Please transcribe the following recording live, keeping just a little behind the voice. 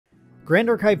Grand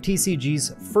Archive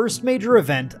TCG's first major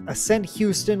event, Ascent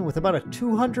Houston, with about a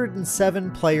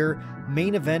 207 player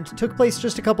main event, took place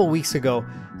just a couple weeks ago.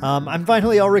 I'm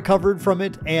finally all recovered from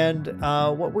it, and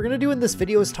what we're going to do in this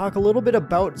video is talk a little bit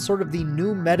about sort of the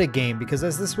new meta game, because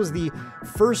as this was the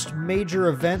first major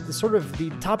event,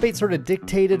 the top 8 sort of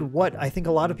dictated what I think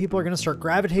a lot of people are going to start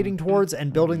gravitating towards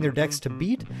and building their decks to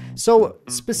beat. So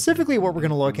specifically what we're going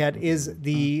to look at is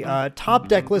the top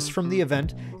deck list from the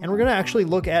event, and we're going to actually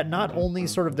look at not only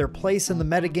sort of their place in the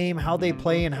metagame, how they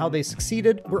play and how they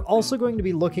succeeded, we're also going to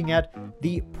be looking at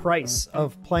the price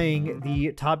of playing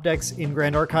the top decks in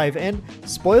Grand Archive. And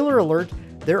spoiler alert,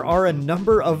 there are a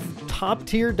number of top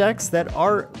tier decks that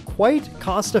are quite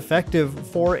cost effective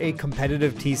for a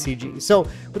competitive TCG. So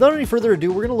without any further ado,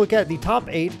 we're going to look at the top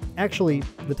 8, actually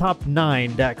the top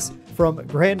 9 decks from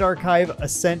Grand Archive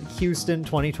Ascent Houston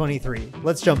 2023.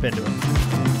 Let's jump into it.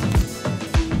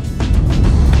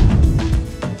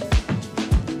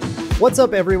 What's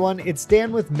up everyone, it's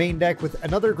Dan with Main Deck with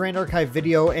another Grand Archive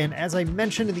video, and as I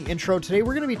mentioned in the intro, today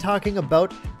we're going to be talking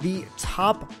about the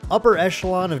top upper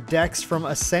echelon of decks from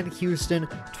Ascent Houston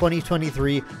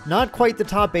 2023. Not quite the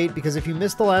top 8, because if you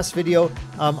missed the last video,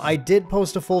 I did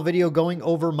post a full video going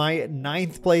over my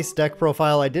 9th place deck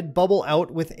profile. I did bubble out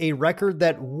with a record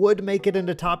that would make it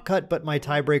into Top Cut, but my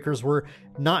tiebreakers were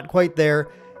not quite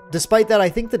there. Despite that, I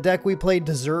think the deck we played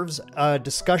deserves a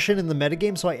discussion in the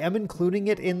metagame, so I am including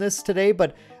it in this today.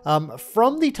 But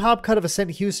from the top cut of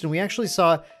Ascent Houston, we actually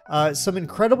saw some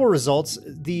incredible results.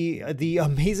 The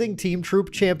amazing Team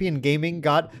Troop Champion Gaming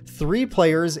got 3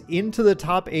 players into the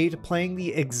top 8 playing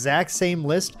the exact same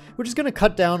list, which is going to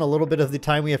cut down a little bit of the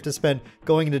time we have to spend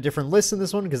going into different lists in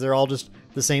this one, because they're all just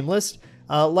the same list.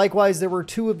 Likewise, there were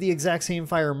 2 of the exact same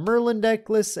Fire Merlin deck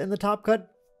lists in the top cut.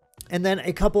 And then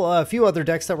a few other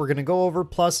decks that we're going to go over,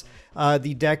 plus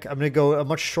the deck, I'm going to go a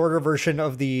much shorter version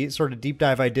of the sort of deep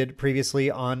dive I did previously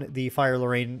on the Fire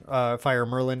Lorraine, Fire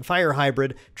Merlin, Fire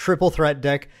Hybrid triple threat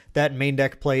deck that Main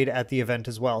Deck played at the event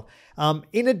as well.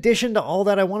 In addition to all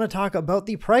that, I want to talk about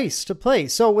the price to play.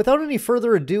 So without any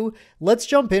further ado, let's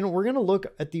jump in. We're going to look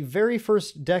at the very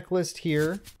first deck list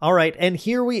here. All right, and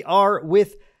here we are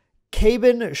with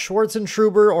Caban,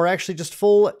 Schwartzentruber, or actually just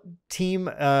full team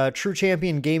True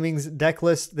Champion Gaming's deck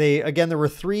list. There were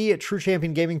 3 True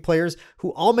Champion Gaming players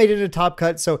who all made it into Top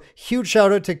Cut. So huge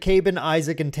shout out to Caban,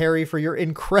 Isaac, and Terry for your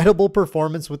incredible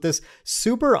performance with this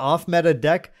super off meta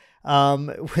deck.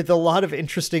 With a lot of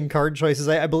interesting card choices.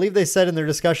 I believe they said in their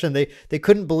discussion they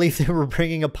couldn't believe they were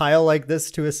bringing a pile like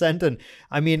this to Ascent, and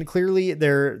I mean clearly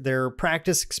their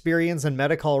practice experience and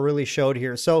meta call really showed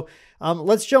here. So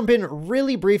let's jump in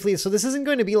really briefly. So this isn't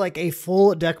going to be like a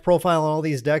full deck profile on all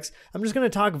these decks. I'm just going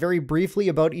to talk very briefly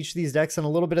about each of these decks and a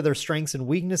little bit of their strengths and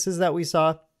weaknesses that we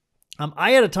saw.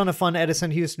 I had a ton of fun at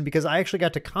Ascent Houston because I actually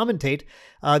got to commentate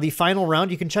the final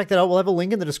round. You can check that out. We'll have a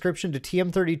link in the description to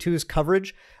TM32's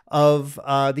coverage of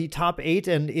the top 8.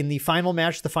 And in the final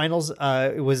match, the finals,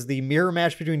 it was the mirror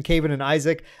match between Caban and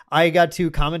Isaac. I got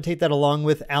to commentate that along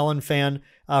with Alan Fan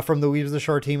from the Weaves of the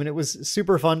Shore team. And it was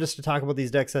super fun just to talk about these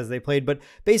decks as they played. But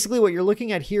basically what you're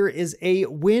looking at here is a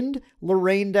Wind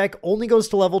Lorraine deck. Only goes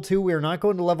to level 2. We are not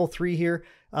going to level 3 here.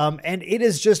 And it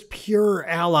is just pure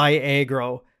ally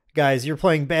aggro. Guys, you're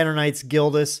playing Banner Knights,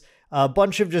 Gildas, a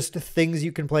bunch of just things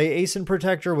you can play. Eason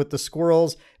Protector with the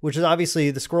squirrels, which is obviously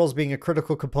the squirrels being a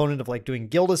critical component of like doing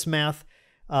Gildas math.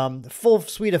 Full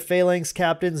suite of Phalanx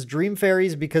Captains, Dream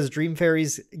Fairies, because Dream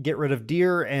Fairies get rid of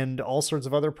deer and all sorts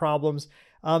of other problems.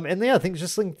 And yeah,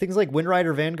 things like Wind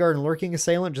Rider, Vanguard, and Lurking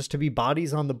Assailant just to be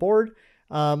bodies on the board.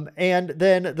 And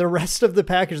then the rest of the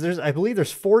package, I believe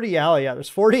there's 40 there's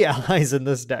 40 allies in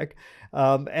this deck.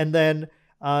 And then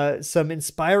some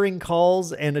Inspiring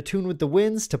Calls and Attune with the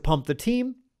Winds to pump the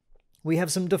team. We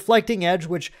have some Deflecting Edge,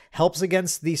 which helps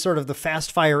against the sort of the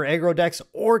fast fire aggro decks,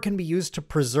 or can be used to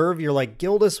preserve your like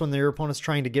Gildas when your opponent's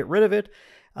trying to get rid of it.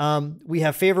 We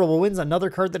have Favorable Winds, another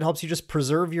card that helps you just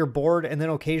preserve your board, and then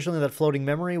occasionally that Floating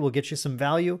Memory will get you some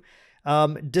value.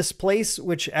 Displace,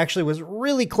 which actually was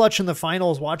really clutch in the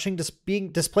finals, watching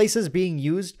Displaces being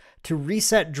used to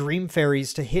reset Dream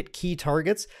Fairies to hit key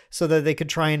targets so that they could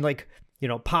try and like, you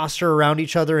know, posture around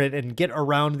each other and get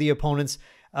around the opponent's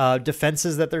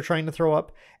defenses that they're trying to throw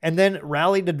up. And then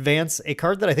Rallied Advance, a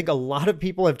card that I think a lot of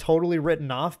people have totally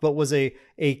written off, but was a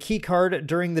key card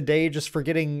during the day just for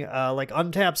getting like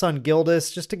untaps on Gildas,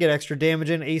 just to get extra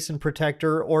damage in Eason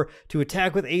Protector, or to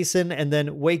attack with Eason and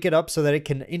then wake it up so that it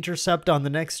can intercept on the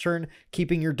next turn,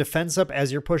 keeping your defense up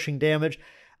as you're pushing damage.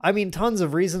 I mean, tons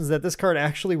of reasons that this card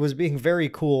actually was being very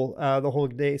cool the whole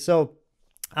day. So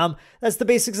That's the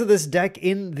basics of this deck.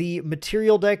 In the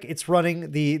material deck, it's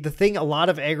running the thing a lot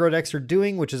of aggro decks are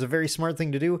doing, which is a very smart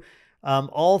thing to do.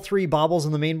 All 3 baubles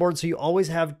on the main board, so you always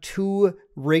have 2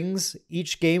 rings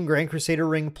each game, Grand Crusader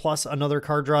ring plus another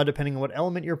card draw, depending on what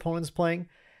element your opponent's playing.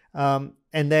 And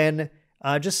then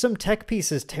just some tech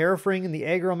pieces, Terrafring in the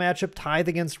aggro matchup, Tithe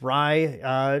against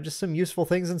Rye, just some useful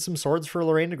things and some swords for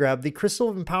Lorraine to grab. The Crystal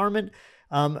of Empowerment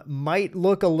might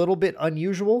look a little bit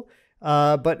unusual,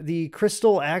 but the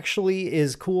crystal actually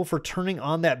is cool for turning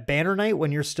on that Banner Knight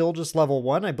when you're still just level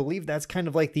 1. I believe that's kind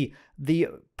of like the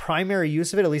primary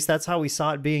use of it. At least that's how we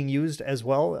saw it being used as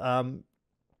well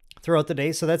throughout the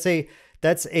day. So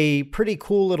that's a pretty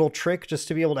cool little trick, just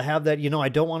to be able to have that. You know, I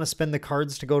don't want to spend the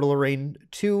cards to go to Lorraine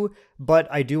 2, but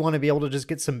I do want to be able to just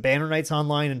get some Banner Knights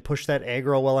online and push that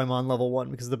aggro while I'm on level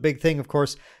 1. Because the big thing, of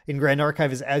course, in Grand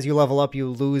Archive is as you level up, you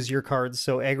lose your cards.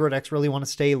 So aggro decks really want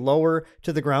to stay lower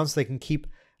to the ground so they can keep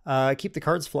the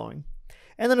cards flowing.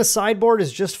 And then a sideboard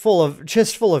is just full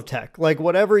of tech. Like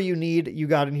whatever you need, you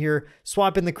got in here.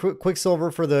 Swap in the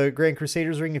Quicksilver for the Grand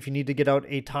Crusader's ring if you need to get out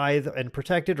a Tithe and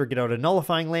protect it, or get out a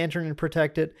Nullifying Lantern and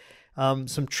protect it.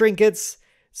 Some trinkets,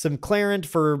 some Clarent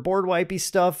for board wipey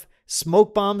stuff,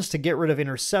 smoke bombs to get rid of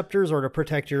interceptors or to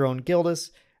protect your own Gildas.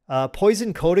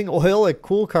 Poison Coating Oil, a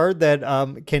cool card that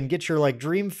can get your like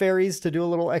Dream Fairies to do a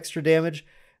little extra damage.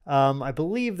 I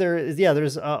believe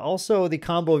there's also the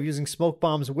combo of using smoke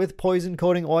bombs with poison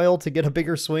coating oil to get a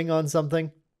bigger swing on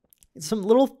something. Some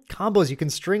little combos you can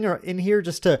string in here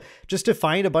just to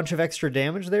find a bunch of extra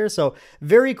damage there. So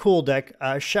very cool deck.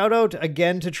 Shout out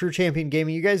again to True Champion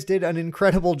Gaming. You guys did an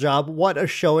incredible job. What a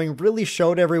showing. Really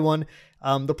showed everyone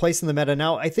the place in the meta.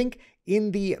 Now, I think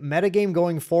in the metagame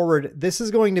going forward, this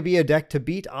is going to be a deck to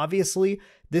beat. Obviously,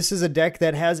 this is a deck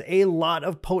that has a lot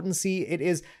of potency. It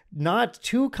is not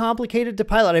too complicated to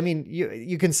pilot. I mean,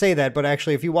 you can say that, but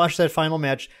actually, if you watch that final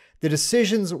match, the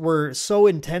decisions were so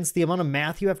intense, the amount of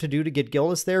math you have to do to get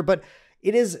Gildas there, but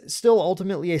it is still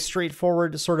ultimately a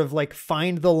straightforward sort of like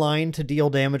find the line to deal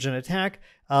damage and attack.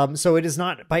 So it is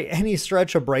not by any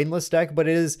stretch a brainless deck, but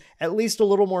it is at least a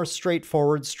little more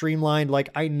straightforward, streamlined, like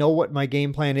I know what my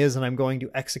game plan is and I'm going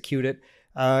to execute it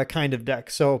kind of deck.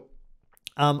 So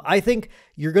I think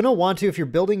you're going to want to, if you're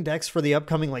building decks for the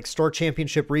upcoming like Store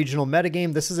Championship regional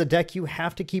metagame, this is a deck you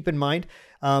have to keep in mind.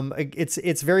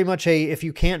 It's very much if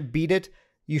you can't beat it,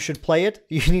 you should play it.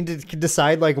 You need to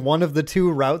decide like one of the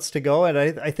 2 routes to go. And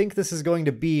I think this is going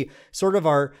to be sort of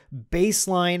our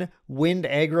baseline wind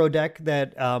aggro deck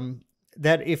that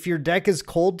if your deck is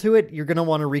cold to it, you're going to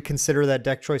want to reconsider that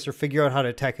deck choice or figure out how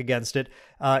to tech against it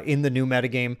in the new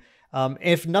metagame.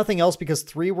 If nothing else, because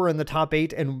 3 were in the top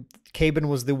 8 and Caban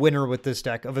was the winner with this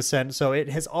deck of Ascent. So it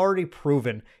has already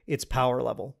proven its power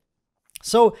level.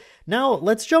 So now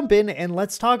let's jump in and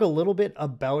let's talk a little bit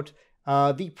about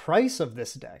the price of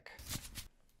this deck.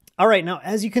 All right, now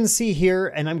as you can see here,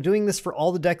 and I'm doing this for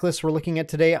all the deck lists we're looking at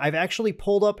today, I've actually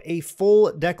pulled up a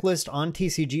full deck list on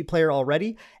TCG Player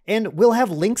already, and we'll have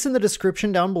links in the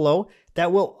description down below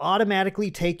that will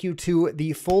automatically take you to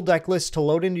the full deck list to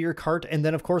load into your cart, and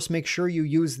then of course make sure you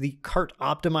use the cart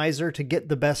optimizer to get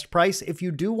the best price if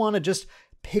you do want to just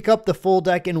pick up the full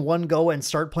deck in one go and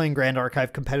start playing Grand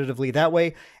Archive competitively that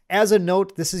way. As a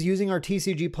note, this is using our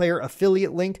TCG Player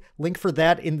affiliate link for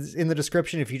that in the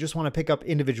description if you just want to pick up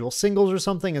individual singles or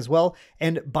something as well.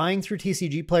 And buying through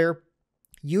TCG Player,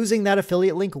 using that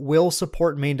affiliate link will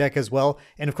support main deck as well.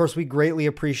 And of course, we greatly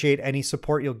appreciate any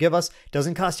support you'll give us.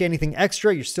 Doesn't cost you anything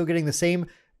extra. You're still getting the same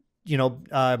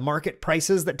market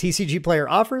prices that TCG Player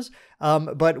offers.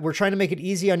 But we're trying to make it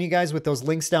easy on you guys with those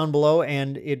links down below.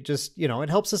 And it just, it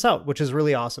helps us out, which is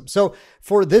really awesome. So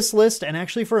for this list, and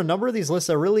actually for a number of these lists,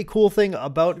 a really cool thing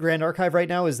about Grand Archive right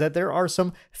now is that there are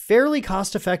some fairly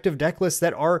cost-effective deck lists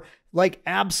that are like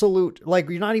absolute, like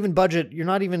you're not even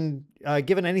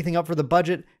giving anything up for the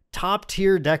budget, top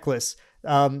tier deck lists.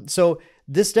 So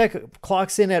this deck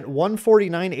clocks in at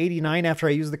 $149.89 after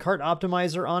I use the cart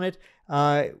optimizer on it.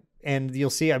 And you'll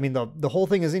see, I mean, the whole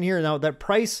thing is in here. Now, that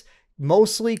price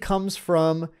mostly comes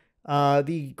from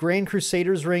the Grand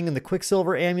Crusader's ring and the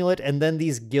Quicksilver amulet, and then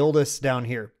these Gildas down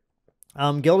here.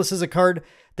 Gildas is a card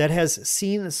that has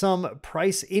seen some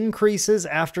price increases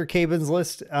after Caban's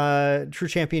list, True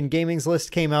Champion Gaming's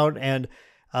list came out, and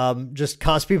just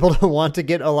caused people to want to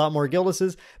get a lot more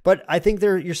Gildases. But I think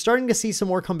you're starting to see some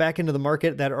more come back into the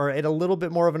market that are at a little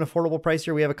bit more of an affordable price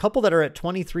here. We have a couple that are at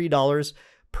 $23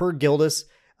 per Gildas.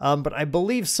 But I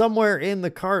believe somewhere in the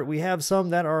cart, we have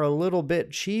some that are a little bit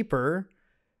cheaper.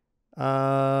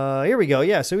 Here we go.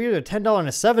 Yeah, so we have a $10 and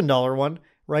a $7 one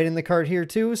right in the cart here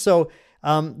too. So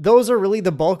those are really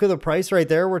the bulk of the price right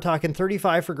there. We're talking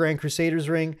 $35 for Grand Crusader's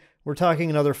ring, We're talking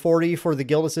another 40 for the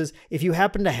Gildises. If you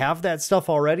happen to have that stuff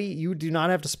already, you do not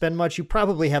have to spend much. You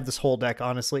probably have this whole deck,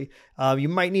 honestly. You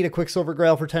might need a Quicksilver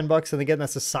Grail for 10 bucks. And again,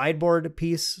 that's a sideboard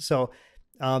piece. So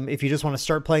if you just want to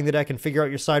start playing the deck and figure out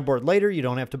your sideboard later, you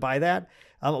don't have to buy that.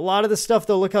 A lot of this stuff,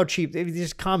 though, look how cheap.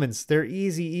 These commons, they're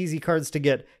easy cards to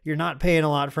get. You're not paying a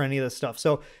lot for any of this stuff.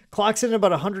 So clocks in about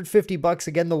 150 bucks.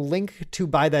 Again, the link to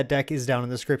buy that deck is down in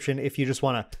the description. If you just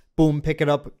want to, boom, pick it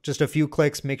up, just a few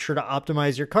clicks, make sure to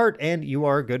optimize your cart, and you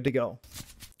are good to go.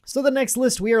 So the next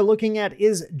list we are looking at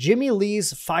is Jimmy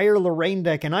Lee's Fire Lorraine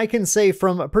deck. And I can say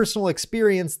from personal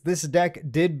experience, this deck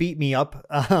did beat me up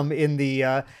in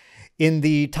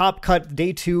the top cut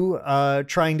day 2,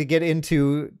 trying to get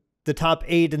into the top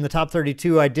 8 and the top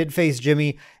 32. I did face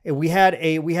Jimmy. We had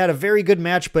a very good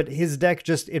match, but his deck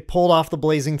it pulled off the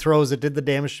blazing throws. It did the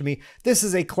damage to me. This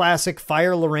is a classic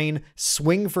Fire Lorraine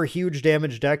swing for huge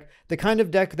damage deck. The kind of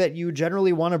deck that you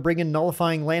generally want to bring in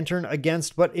Nullifying Lantern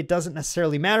against, but it doesn't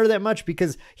necessarily matter that much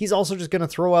because he's also just going to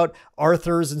throw out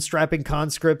Arthurs and Strapping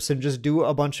Conscripts and just do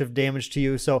a bunch of damage to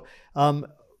you. So,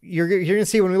 you're going to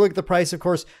see when we look at the price, of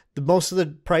course, most of the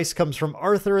price comes from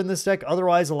Arthur in this deck.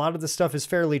 Otherwise, a lot of the stuff is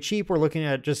fairly cheap. We're looking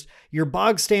at just your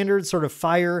bog standard sort of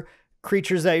fire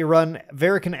creatures that you run: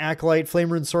 Verican Acolyte,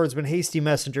 Flame Rune Swordsman, Hasty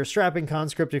Messenger, Strapping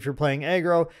Conscript if you're playing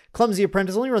aggro. Clumsy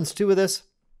Apprentice only runs 2 of this.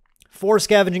 4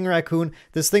 Scavenging Raccoon.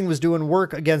 This thing was doing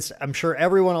work against, I'm sure,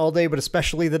 everyone all day, but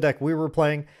especially the deck we were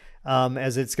playing,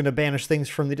 as it's going to banish things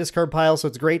from the discard pile. So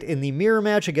it's great in the mirror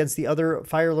match against the other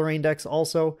Fire Lorraine decks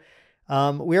also.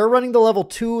 We are running the level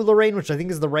 2 Lorraine, which I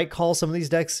think is the right call. Some of these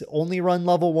decks only run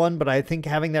level 1, but I think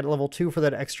having that level 2 for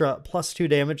that extra +2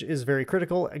 damage is very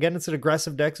critical. Again, it's an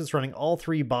aggressive deck, so it's running all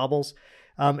 3 baubles.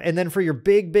 And then for your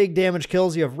big damage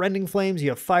kills, you have Rending Flames,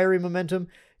 you have Fiery Momentum,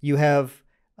 you have,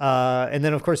 and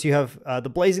then of course you have the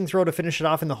Blazing Throw to finish it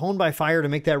off, and the Hone by Fire to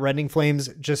make that Rending Flames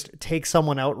just take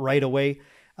someone out right away.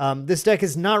 This deck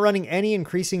is not running any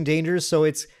increasing dangers, so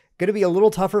it's going to be a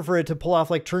little tougher for it to pull off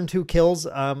like turn 2 kills.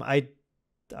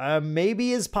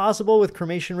 Maybe is possible with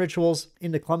Cremation Rituals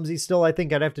into Clumsy still. I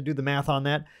think I'd have to do the math on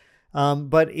that.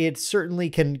 But it certainly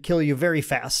can kill you very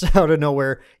fast out of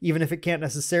nowhere, even if it can't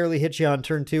necessarily hit you on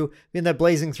turn 2. And that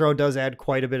Blazing Throw does add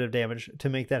quite a bit of damage to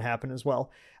make that happen as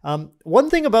well. One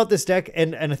thing about this deck,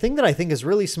 and a thing that I think is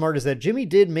really smart, is that Jimmy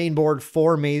did mainboard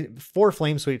 4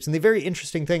 Flame Sweeps. And the very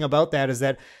interesting thing about that is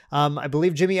that I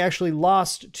believe Jimmy actually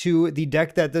lost to the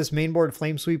deck that this mainboard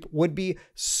Flame Sweep would be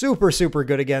super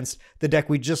good against, the deck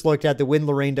we just looked at, the Wind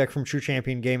Lorraine deck from True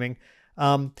Champion Gaming.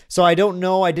 So I don't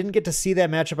know. I didn't get to see that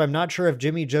matchup. I'm not sure if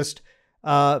Jimmy just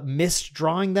missed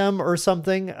drawing them or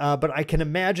something, but I can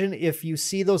imagine if you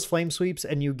see those Flame Sweeps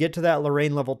and you get to that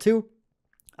Lorraine level 2,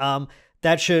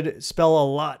 that should spell a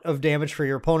lot of damage for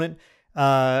your opponent.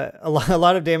 A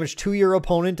lot of damage to your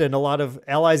opponent and a lot of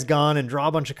allies gone and draw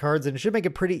a bunch of cards, and it should make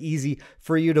it pretty easy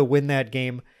for you to win that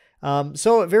game.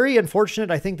 So very unfortunate,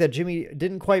 I think, that Jimmy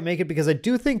didn't quite make it, because I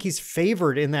do think he's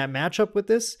favored in that matchup with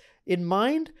this in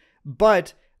mind.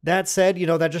 But that said, you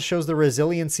know, that just shows the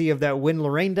resiliency of that Wind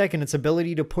Lorraine deck and its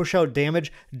ability to push out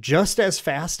damage just as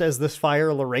fast as this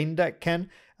Fire Lorraine deck can.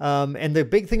 And the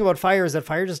big thing about Fire is that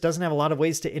Fire just doesn't have a lot of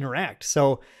ways to interact.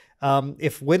 So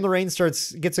if Wind Lorraine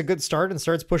gets a good start and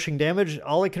starts pushing damage,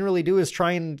 all it can really do is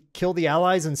try and kill the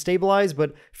allies and stabilize.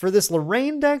 But for this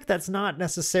Lorraine deck, that's not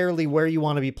necessarily where you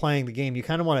want to be playing the game. You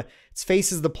kind of want to, it's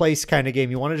faces the place kind of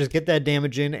game. You want to just get that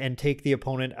damage in and take the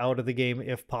opponent out of the game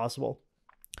if possible.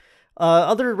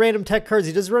 Other random tech cards,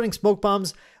 he does running Smoke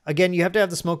Bombs. Again, you have to have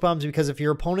the Smoke Bombs because if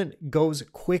your opponent goes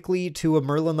quickly to a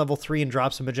Merlin level 3 and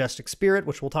drops a Majestic Spirit,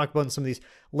 which we'll talk about in some of these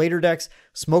later decks,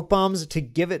 Smoke Bombs to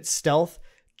give it stealth,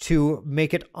 to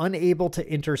make it unable to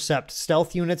intercept.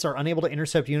 Stealth units are unable to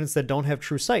intercept units that don't have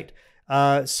True Sight.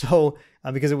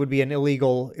 Because it would be an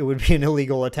illegal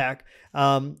attack.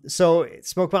 So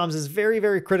Smoke Bombs is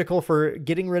very critical for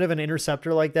getting rid of an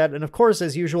interceptor like that. And of course,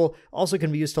 as usual, also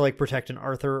can be used to like protect an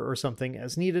Arthur or something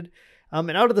as needed.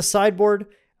 And out of the sideboard,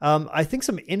 I think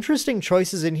some interesting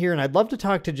choices in here, and I'd love to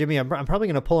talk to Jimmy. I'm probably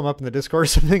going to pull him up in the Discord or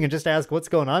something and just ask what's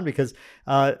going on, because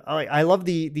I love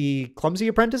the Clumsy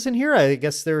Apprentice in here. I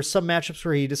guess there are some matchups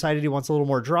where he decided he wants a little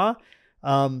more draw.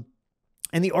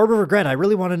 And the Orb of Regret, I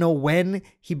really want to know when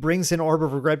he brings in Orb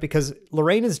of Regret, because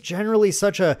Lorraine is generally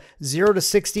such a 0 to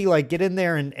 60, like get in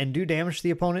there and do damage to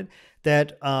the opponent,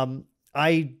 that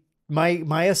my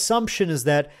assumption is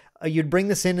that you'd bring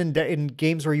this in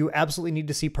games where you absolutely need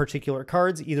to see particular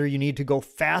cards. Either you need to go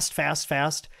fast,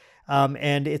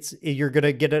 and you're going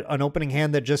to get an opening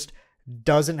hand that just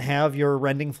doesn't have your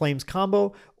Rending Flames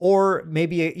combo, or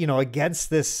maybe, you know, against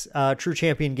this True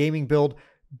Champion Gaming build,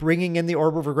 bringing in the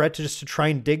Orb of Regret to try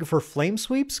and dig for flame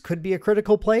sweeps could be a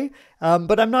critical play.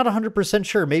 But I'm not 100%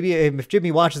 sure. Maybe if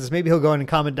Jimmy watches this, maybe he'll go in and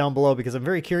comment down below, because I'm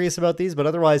very curious about these. But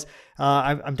otherwise,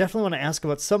 I'm definitely want to ask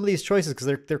about some of these choices, because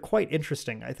they're quite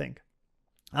interesting, I think.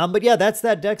 But yeah, that's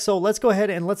that deck. So let's go ahead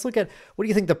and let's look at what do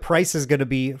you think the price is going to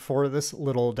be for this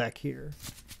little deck here.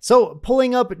 So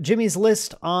pulling up Jimmy's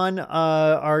list on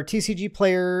our TCG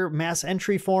player mass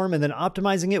entry form and then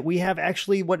optimizing it, we have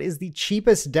actually what is the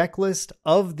cheapest deck list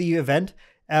of the event,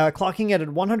 clocking it at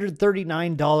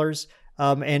 $139.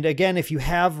 And again, if you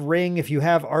have Ring, if you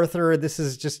have Arthur, this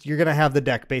is just, you're going to have the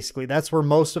deck basically. That's where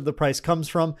most of the price comes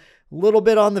from. A little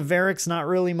bit on the Varix, not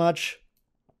really much.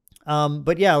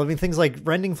 But yeah, I mean, things like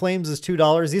Rending Flames is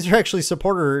 $2. These are actually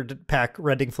supporter pack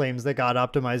Rending Flames that got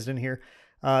optimized in here.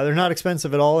 They're not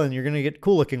expensive at all, and you're going to get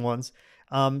cool looking ones.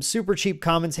 Super cheap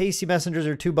commons. Hasty Messengers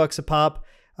are $2 a pop.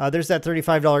 There's that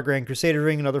 $35 Grand Crusader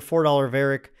Ring, another $4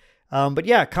 Varic. But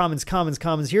yeah, commons.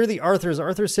 Here are the Arthurs.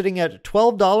 Arthur's sitting at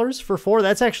 $12 for 4.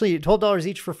 That's actually $12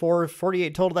 each for 4,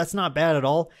 48 total. That's not bad at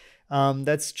all.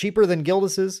 That's cheaper than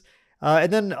Gildas's.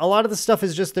 And then a lot of the stuff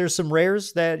is just, there's some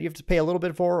rares that you have to pay a little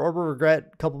bit for. Orb of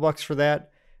Regret, a couple bucks for that.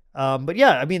 But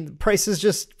yeah, I mean, price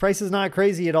is not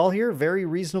crazy at all here. Very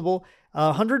reasonable.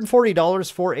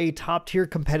 $140 for a top tier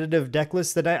competitive deck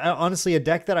list that honestly, a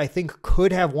deck that I think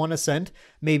could have won Ascent.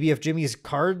 Maybe if Jimmy's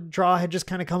card draw had just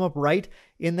kind of come up right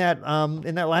in that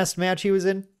last match he was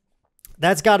in.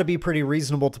 That's got to be pretty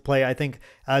reasonable to play. I think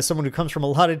someone who comes from a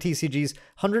lot of TCGs,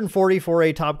 140 for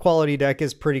a top quality deck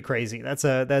is pretty crazy. That's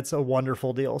a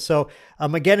wonderful deal. So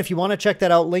again, if you want to check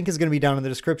that out, link is going to be down in the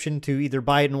description to either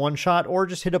buy it in one shot or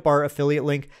just hit up our affiliate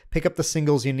link, pick up the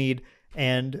singles you need,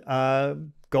 and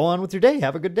go on with your day.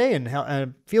 Have a good day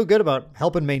and feel good about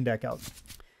helping main deck out.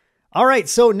 All right,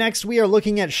 so next we are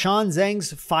looking at Shawn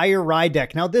Zhang's Fire Rye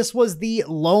deck. Now, this was the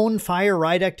lone Fire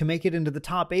Rye deck to make it into the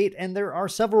top 8, and there are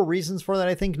several reasons for that,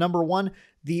 I think. Number one,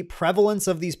 the prevalence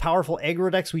of these powerful aggro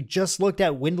decks. We just looked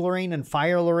at Wind Lorraine and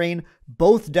Fire Lorraine,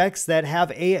 both decks that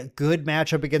have a good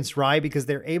matchup against Rye because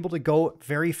they're able to go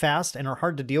very fast and are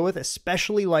hard to deal with,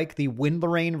 especially like the Wind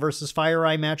Lorraine versus Fire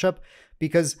Rye matchup,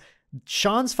 because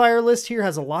Shawn's Fire list here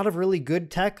has a lot of really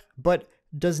good tech, but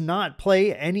does not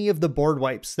play any of the board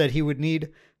wipes that he would need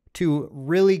to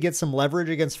really get some leverage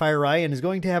against Fire Rye, and is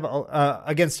going to have,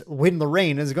 against Wind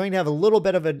Lorraine, is going to have a little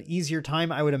bit of an easier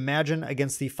time, I would imagine,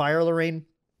 against the Fire Lorraine,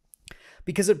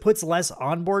 because it puts less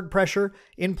onboard pressure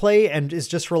in play and is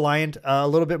just reliant a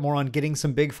little bit more on getting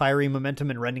some big fiery momentum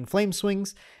and Rending Flame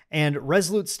swings. And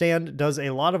Resolute Stand does a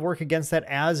lot of work against that,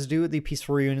 as do the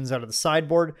Peaceful Reunions out of the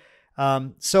sideboard.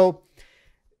 So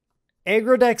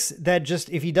aggro decks that just,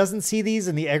 if he doesn't see these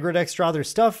and the aggro decks draw their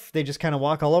stuff, they just kind of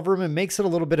walk all over him and makes it a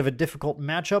little bit of a difficult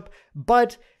matchup.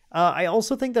 But I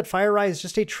also think that Fire Rye is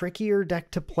just a trickier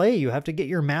deck to play. You have to get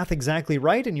your math exactly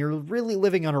right, and you're really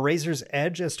living on a razor's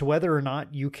edge as to whether or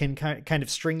not you can kind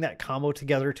of string that combo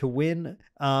together to win,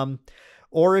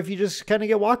 or if you just kind of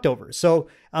get walked over. So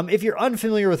if you're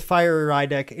unfamiliar with Fire Rye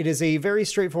deck, it is a very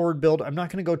straightforward build. I'm not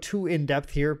going to go too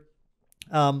in-depth here.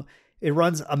 It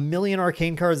runs 1 million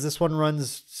arcane cards. This one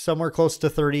runs somewhere close to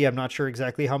 30. I'm not sure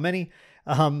exactly how many.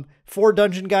 4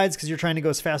 dungeon guides, because you're trying to go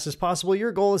as fast as possible.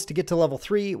 Your goal is to get to level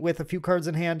 3 with a few cards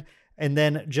in hand, and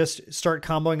then just start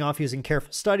comboing off using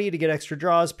Careful Study to get extra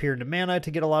draws, Peer into Mana to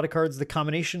get a lot of cards. The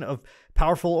combination of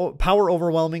Power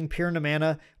Overwhelming, Peer into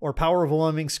Mana, or Power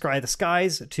Overwhelming Scry the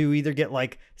Skies to either get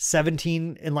like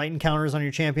 17 Enlightened counters on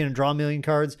your champion and draw 1 million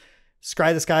cards,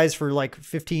 Scry the Skies for like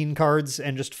 15 cards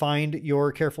and just find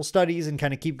your Careful Studies and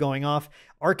kind of keep going off.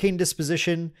 Arcane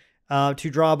Disposition to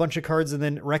draw a bunch of cards, and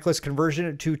then Reckless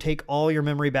Conversion to take all your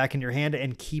memory back in your hand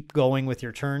and keep going with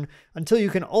your turn until you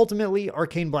can ultimately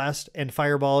Arcane Blast and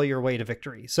Fireball your way to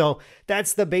victory. So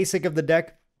that's the basic of the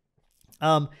deck.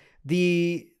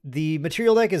 The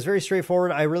material deck is very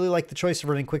straightforward. I really like the choice of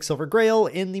running Quicksilver Grail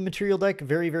in the material deck.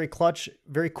 Very, very clutch.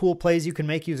 Very cool plays you can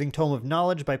make using Tome of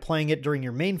Knowledge by playing it during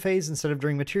your main phase instead of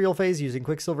during material phase using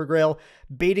Quicksilver Grail,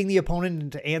 baiting the opponent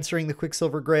into answering the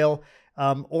Quicksilver Grail,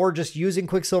 or just using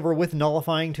Quicksilver with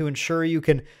Nullifying to ensure you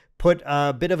can put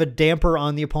a bit of a damper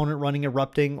on the opponent running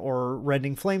Erupting or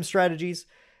Rending Flame strategies.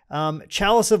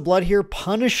 Chalice of Blood here,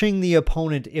 punishing the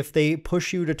opponent if they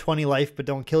push you to 20 life but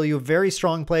don't kill you. Very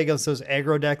strong play against those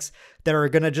aggro decks that are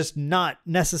going to just not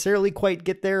necessarily quite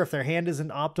get there if their hand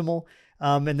isn't optimal.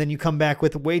 And then you come back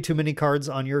with way too many cards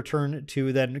on your turn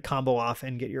to then combo off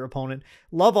and get your opponent.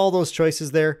 Love all those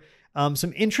choices there.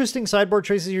 Some interesting sideboard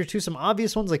choices here too. Some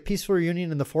obvious ones like Peaceful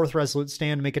Reunion and the 4th Resolute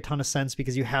Stand make a ton of sense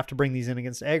because you have to bring these in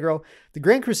against aggro. The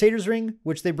Grand Crusader's Ring,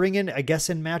 which they bring in, I guess,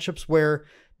 in matchups where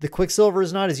the Quicksilver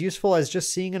is not as useful as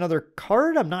just seeing another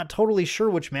card. I'm not totally sure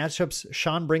which matchups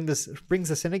Shawn brings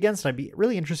this in against. I'd be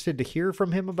really interested to hear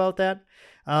from him about that.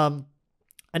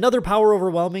 Another power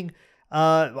overwhelming.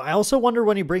 I also wonder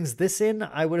when he brings this in.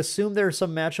 I would assume there are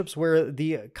some matchups where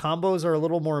the combos are a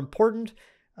little more important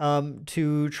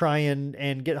to try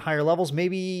and get higher levels.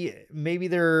 Maybe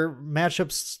there are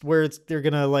matchups where they're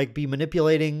gonna like be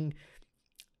manipulating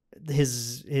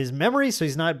his memory, so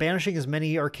he's not banishing as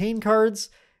many arcane cards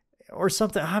or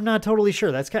something. I'm not totally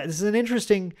sure. This is an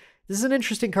interesting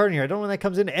card in here. I don't know when that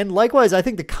comes in. And likewise, I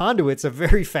think the Conduit's a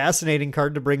very fascinating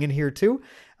card to bring in here too.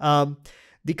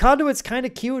 The Conduit's kind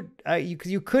of cute.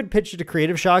 You could pitch it to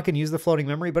Creative Shock and use the floating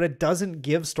memory, but it doesn't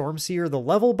give Stormseer the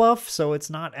level buff, so it's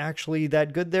not actually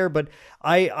that good there. But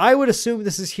I would assume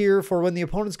this is here for when the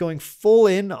opponent's going full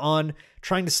in on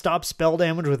trying to stop spell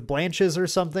damage with Blanches or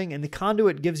something, and the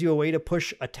Conduit gives you a way to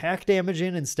push attack damage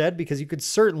in instead, because you could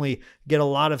certainly get a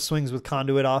lot of swings with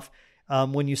Conduit off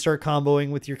when you start comboing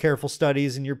with your Careful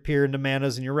Studies and your Peer into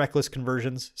Manas and your Reckless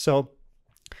conversions. So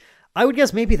I would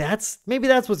guess maybe that's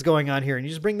what's going on here, and you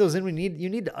just bring those in. You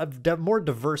need a more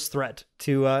diverse threat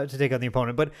to take on the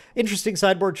opponent. But interesting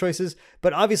sideboard choices,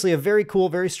 but obviously a very cool,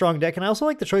 very strong deck. And I also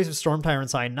like the choice of Storm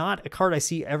Tyrant's Eye, not a card I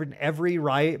see in every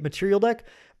Riot material deck.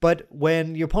 But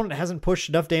when your opponent hasn't pushed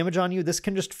enough damage on you, this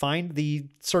can just find the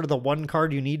sort of the one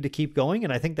card you need to keep going,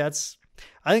 and I think that's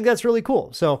really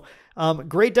cool. So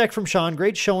great deck from Shawn,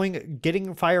 great showing,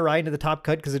 getting Fire Eye into the top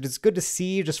cut, because it is good to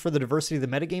see just for the diversity of the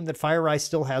metagame that Fire Eye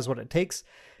still has what it takes.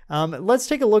 Let's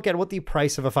take a look at what the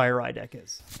price of a Fire Eye deck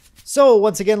is. So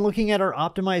once again, looking at our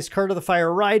optimized card of the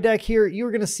Fire Eye deck here,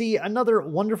 you're going to see another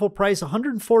wonderful price,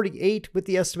 $148 with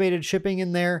the estimated shipping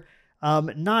in there.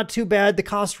 Not too bad. The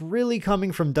cost really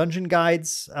coming from dungeon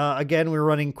guides. Again, we were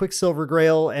running Quicksilver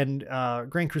Grail and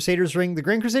Grand Crusader's Ring. The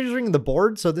Grand Crusader's Ring in the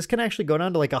board, so this can actually go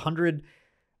down to like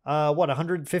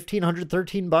 115,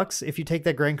 113 bucks if you take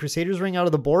that Grand Crusader's Ring out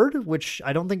of the board, which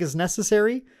I don't think is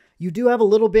necessary. You do have a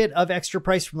little bit of extra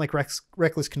price from like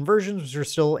Reckless Conversions, which are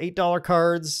still $8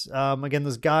 cards. Again,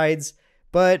 those guides,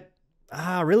 but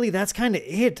really, that's kind of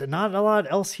it. Not a lot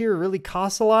else here really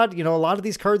costs a lot. You know, a lot of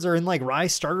these cards are in like Rye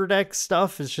starter deck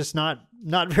stuff. It's just not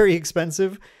very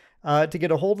expensive to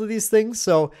get a hold of these things.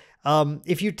 So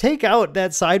if you take out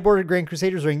that sideboarded Grand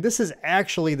Crusader's Ring, this is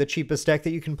actually the cheapest deck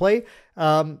that you can play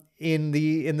in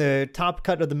the top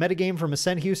cut of the metagame from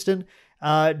Ascent Houston.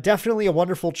 Definitely a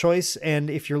wonderful choice. And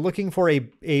if you're looking for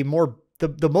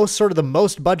the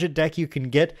most budget deck you can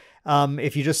get,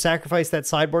 if you just sacrifice that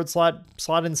sideboard slot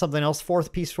in something else,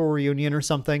 fourth Peaceful Reunion or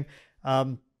something,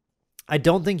 I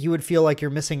don't think you would feel like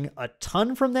you're missing a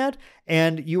ton from that,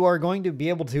 and you are going to be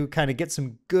able to kind of get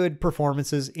some good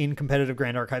performances in competitive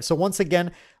Grand Archive. So once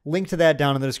again, link to that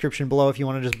down in the description below if you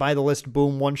want to just buy the list,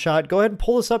 boom, one shot. Go ahead and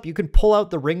pull this up. You can pull out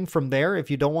the ring from there if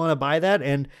you don't want to buy that,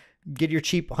 and get your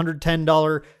cheap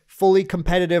 $110 fully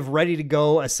competitive, ready to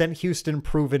go Ascent Houston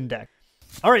proven deck.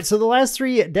 All right, so the last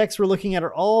three decks we're looking at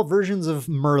are all versions of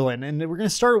Merlin, and we're going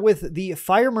to start with the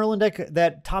Fire Merlin deck,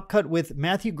 that top cut with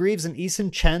Matthew Greaves and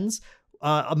Eason Chen's.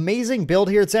 Amazing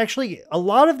build here. It's actually, a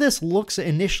lot of this looks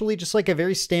initially just like a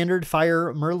very standard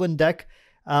Fire Merlin deck,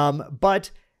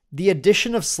 but the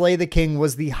addition of Slay the King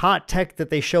was the hot tech that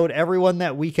they showed everyone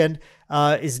that weekend.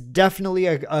 Is definitely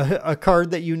a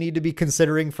card that you need to be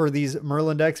considering for these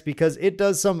Merlin decks, because it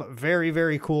does some very,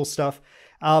 very cool stuff.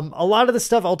 A lot of the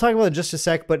stuff I'll talk about in just a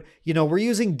sec, but you know, we're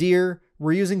using Deer,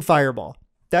 we're using Fireball.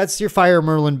 That's your Fire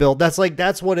Merlin build.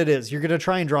 That's what it is. You're going to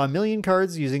try and draw a million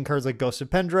cards using cards like Ghost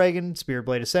of Pendragon, Spirit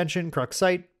Blade Ascension, Crux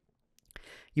Sight.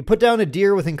 You put down a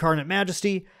Deer with Incarnate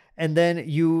Majesty, and then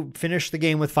you finish the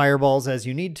game with Fireballs as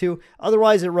you need to.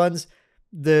 Otherwise, it runs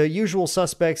the usual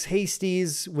suspects,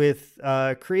 Hasties with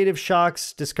Creative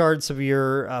Shocks, discard some of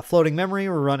your Floating Memory.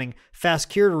 We're running Fast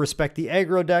Cure to respect the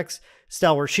aggro decks,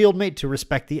 Stalwart Shieldmate to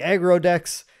respect the aggro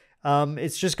decks.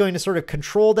 It's just going to sort of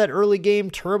control that early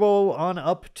game, turbo on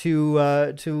up to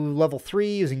level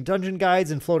 3 using Dungeon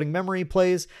Guides and Floating Memory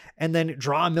plays, and then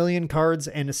draw a million cards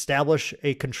and establish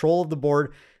a control of the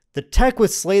board. The tech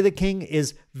with Slay the King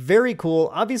is very cool.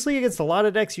 Obviously, against a lot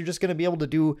of decks, you're just going to be able to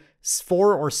do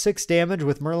 4 or 6 damage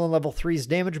with Merlin level 3's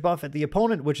damage buff at the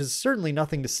opponent, which is certainly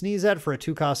nothing to sneeze at for a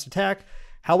 2-cost attack.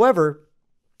 However,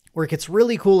 where it gets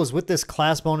really cool is with this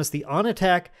class bonus, the on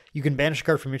attack, you can banish a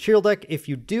card from your material deck. If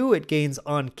you do, it gains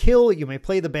on kill. You may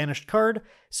play the banished card.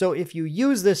 So if you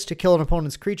use this to kill an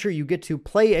opponent's creature, you get to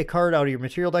play a card out of your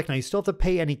material deck. Now, you still have to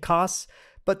pay any costs,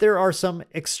 but there are some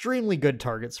extremely good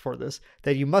targets for this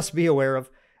that you must be aware of.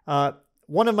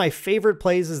 One of my favorite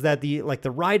plays is that the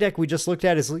Rye deck we just looked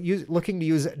at is looking to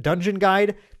use Dungeon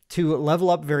Guide to level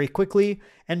up very quickly,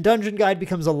 and Dungeon Guide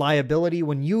becomes a liability.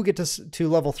 When you get to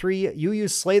level 3, you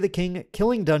use Slay the King,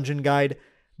 killing Dungeon Guide,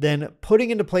 then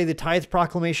putting into play the Tithe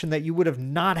Proclamation that you would have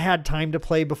not had time to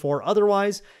play before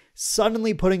otherwise,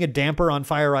 suddenly putting a damper on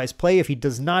Fire Eye's play. If he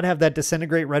does not have that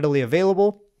Disintegrate readily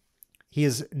available, he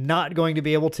is not going to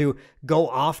be able to go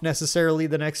off necessarily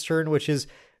the next turn, which is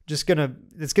just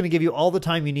it's gonna give you all the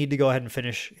time you need to go ahead and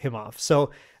finish him off.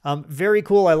 So very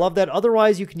cool. I love that.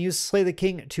 Otherwise, you can use Slay the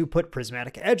King to put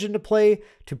Prismatic Edge into play,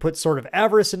 to put Sword of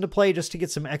Avarice into play, just to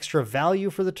get some extra value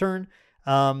for the turn.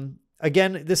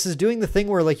 Again, this is doing the thing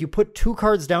where like you put 2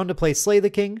 cards down to play Slay the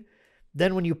King.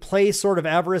 Then when you play Sword of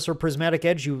Avarice or Prismatic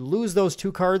Edge, you lose those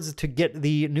 2 cards to get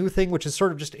the new thing, which is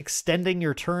sort of just extending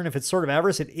your turn. If it's Sword of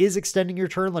Avarice, it is extending your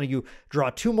turn, letting you draw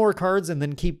 2 more cards and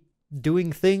then keep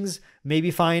doing things.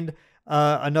 Maybe find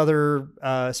another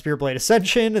Spear Blade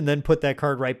Ascension and then put that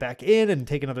card right back in and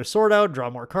take another sword out, draw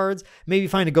more cards. Maybe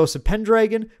find a Ghost of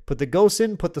Pendragon, put the ghost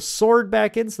in, put the sword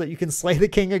back in so that you can slay the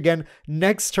king again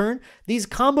next turn. These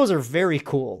combos are very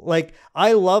cool. Like,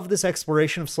 I love this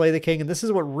exploration of Slay the King, and this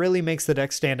is what really makes the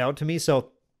deck stand out to me.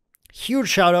 So huge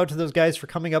shout out to those guys for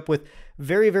coming up with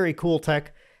very, very cool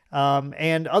tech.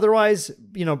 And otherwise,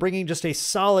 you know, bringing just a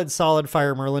solid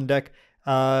Fire Merlin deck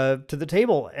to the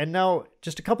table. And now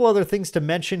just a couple other things to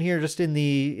mention here, just in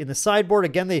the sideboard.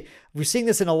 Again, we're seeing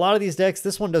this in a lot of these decks.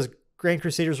 This one does Grand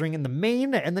Crusader's Ring in the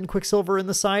main and then Quicksilver in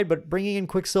the side, but bringing in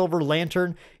Quicksilver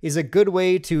Lantern is a good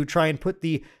way to try and put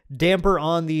the damper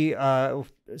on the,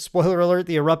 spoiler alert,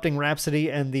 the Erupting Rhapsody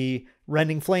and the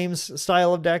Rending Flames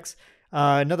style of decks.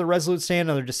 Another Resolute Stand,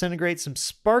 another Disintegrate, some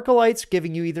Sparkleites,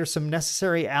 giving you either some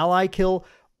necessary ally kill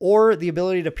or the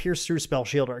ability to pierce through Spell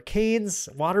Shield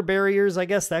Arcanes, Water Barriers, I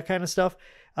guess, that kind of stuff.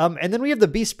 And then we have the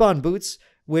Beast Spawn Boots,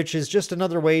 which is just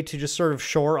another way to just sort of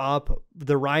shore up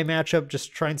the Rye matchup,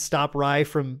 just try and stop Rye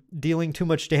from dealing too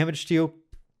much damage to you.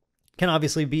 Can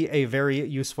obviously be a very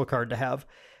useful card to have.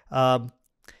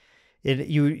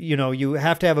 You know, you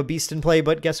have to have a beast in play,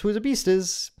 but guess who the beast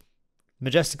is?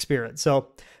 Majestic Spirit.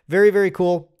 So very, very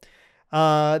cool.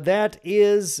 That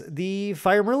is the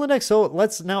Fire Merlin deck. So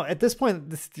let's now, at this point,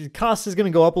 the cost is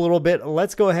going to go up a little bit.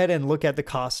 Let's go ahead and look at the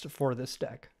cost for this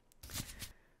deck.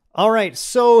 All right,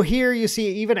 so here you see,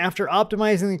 even after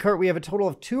optimizing the cart, we have a total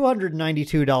of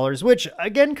 $292, which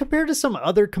again, compared to some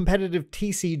other competitive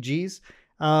TCGs,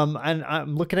 and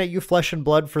I'm looking at you, Flesh and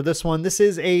Blood, for this one. This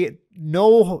is a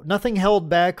nothing held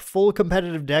back, full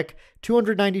competitive deck.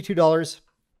 $292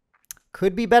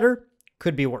 could be better,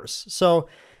 could be worse. So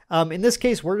in this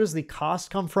case, where does the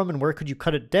cost come from and where could you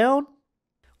cut it down?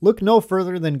 Look no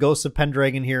further than Ghosts of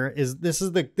Pendragon here. This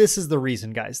is the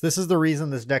reason, guys. This is the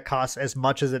reason this deck costs as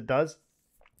much as it does.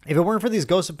 If it weren't for these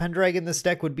Ghosts of Pendragon, this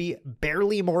deck would be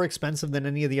barely more expensive than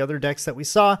any of the other decks that we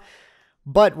saw.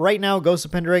 But right now, Ghosts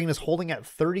of Pendragon is holding at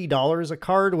 $30 a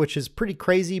card, which is pretty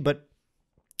crazy, but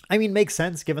I mean, makes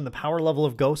sense given the power level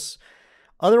of Ghosts.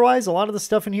 Otherwise, a lot of the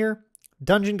stuff in here,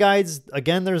 Dungeon Guides,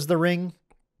 again, there's the Ring.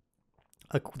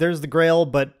 There's the Grail,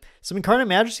 but some Incarnate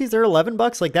Majesties, they're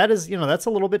 $11. Like, that is, you know, that's a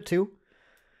little bit too.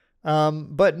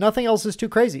 But nothing else is too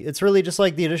crazy. It's really just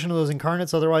like the addition of those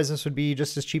Incarnates. Otherwise, this would be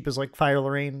just as cheap as like Fire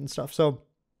Lorraine and stuff. So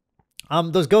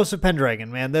those Ghosts of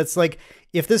Pendragon, man, that's like,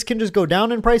 if this can just go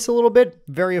down in price a little bit,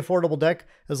 very affordable deck.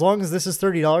 As long as this is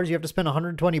 $30, you have to spend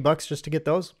 $120 just to get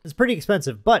those. It's pretty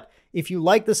expensive, but if you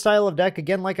like the style of deck,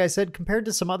 again, like I said, compared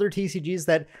to some other TCGs,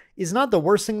 that is not the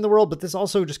worst thing in the world, but this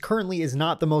also just currently is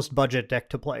not the most budget deck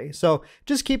to play. So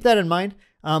just keep that in mind.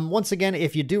 Once again,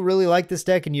 if you do really like this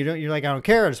deck and you're like, I don't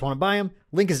care, I just want to buy them,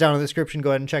 link is down in the description.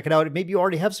 Go ahead and check it out. Maybe you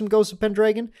already have some Ghosts of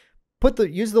Pendragon.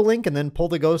 Use the link and then pull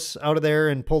the ghosts out of there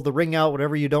and pull the ring out,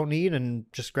 whatever you don't need, and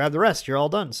just grab the rest. You're all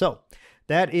done. So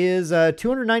that is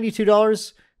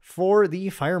 $292 for the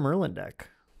Fire Merlin deck.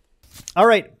 All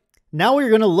right. Now we're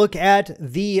going to look at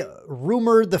the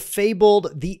rumored, the fabled,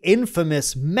 the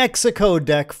infamous Mexico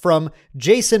deck from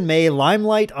Jason May,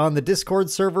 Limelight on the Discord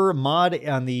server, mod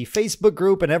on the Facebook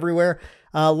group, and everywhere.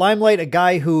 Limelight, a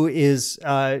guy who is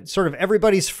sort of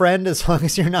everybody's friend as long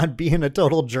as you're not being a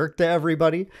total jerk to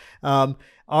everybody.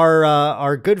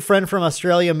 Our good friend from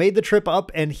Australia made the trip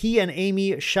up, and he and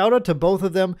Amy, shout out to both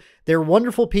of them. They're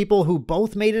wonderful people who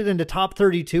both made it into top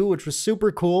 32, which was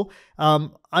super cool.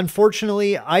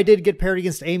 Unfortunately, I did get paired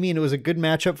against Amy, and it was a good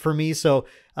matchup for me. So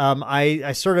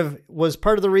I sort of was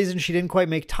part of the reason she didn't quite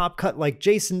make top cut like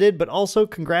Jason did, but also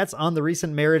congrats on the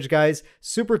recent marriage, guys.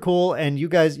 Super cool. And you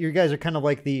guys are kind of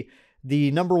like the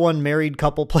 #1 married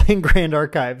couple playing Grand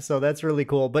Archive. So that's really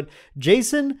cool. But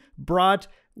Jason brought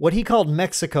what he called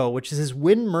Mexico, which is his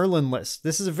Wind Merlin list.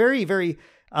 This is a very, very,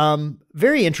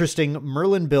 very interesting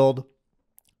Merlin build.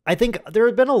 I think there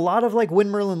have been a lot of like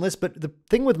Wind Merlin lists, but the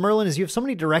thing with Merlin is you have so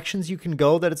many directions you can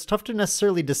go that it's tough to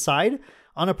necessarily decide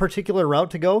on a particular route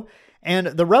to go. And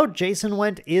the route Jason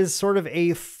went is sort of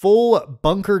a full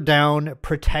bunker down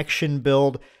protection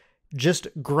build. Just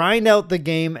grind out the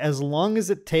game as long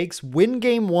as it takes, win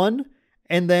game 1,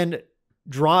 and then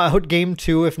draw out game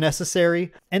 2 if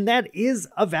necessary. And that is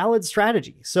a valid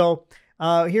strategy. So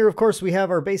here, of course, we have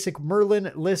our basic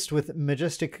Merlin list with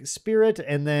Majestic Spirit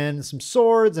and then some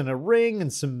swords and a ring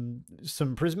and some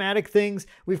prismatic things.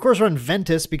 We, of course, run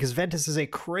Ventus because Ventus is a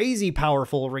crazy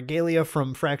powerful regalia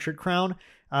from Fractured Crown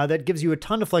that gives you a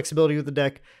ton of flexibility with the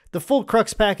deck. The full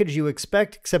Crux package you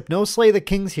expect, except no Slay the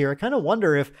Kings here. I kind of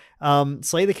wonder if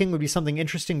Slay the King would be something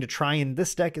interesting to try in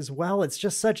this deck as well. It's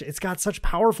just it's got such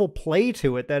powerful play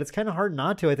to it that it's kind of hard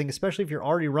not to, I think, especially if you're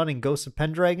already running Ghosts of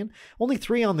Pendragon. Only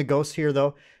 3 on the Ghost here,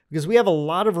 though, because we have a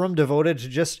lot of room devoted to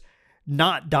just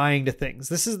not dying to things.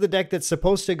 This is the deck that's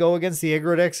supposed to go against the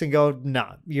aggro decks and go,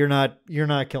 nah, you're not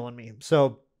killing me.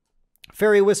 So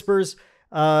Fairy Whispers,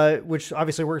 which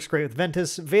obviously works great with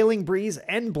Ventus, Veiling Breeze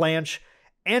and Blanche,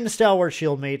 and Stalwart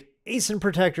Shieldmate, Eason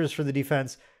Protectors for the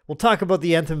defense. We'll talk about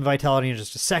the Anthem Vitality in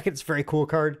just a second. It's a very cool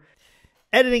card.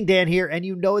 Editing Dan here, and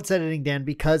you know it's Editing Dan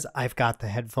because I've got the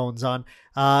headphones on.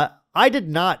 I did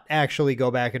not actually go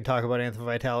back and talk about Anthem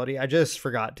Vitality. I just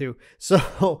forgot to.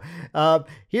 So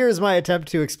here's my attempt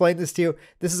to explain this to you.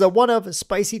 This is a one-of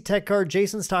spicy tech card.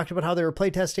 Jason's talked about how they were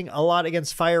playtesting a lot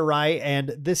against Fire Rye,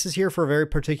 and this is here for a very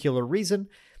particular reason.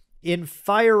 In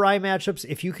Fire Rye matchups,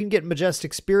 if you can get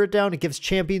Majestic Spirit down, it gives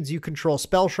champions you control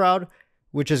Spell Shroud,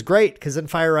 which is great because then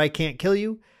Fire Rye can't kill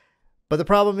you. But the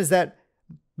problem is that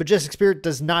Majestic Spirit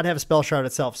does not have Spell Shroud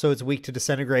itself, so it's weak to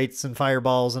Disintegrates and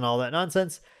Fireballs and all that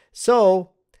nonsense.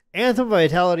 So Anthem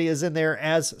Vitality is in there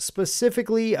as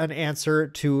specifically an answer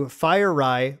to Fire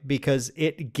Rye because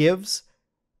it gives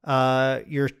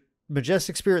your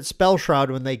Majestic Spirit Spell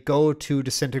Shroud when they go to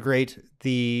disintegrate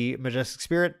the Majestic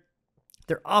Spirit.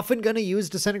 They're often going to use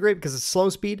Disintegrate because it's slow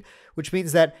speed, which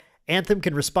means that Anthem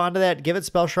can respond to that, give it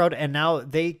Spell Shroud, and now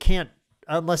they can't,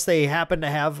 unless they happen to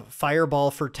have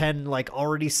Fireball for 10 like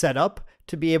already set up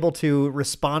to be able to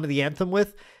respond to the Anthem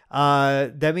with,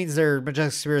 that means their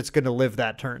Majestic Spirit's going to live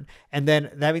that turn. And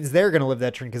then that means they're going to live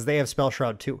that turn because they have Spell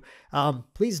Shroud too.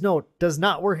 Please note, does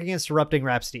not work against Erupting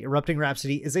Rhapsody. Erupting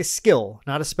Rhapsody is a skill,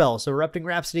 not a spell. So Erupting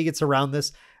Rhapsody gets around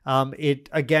this. It,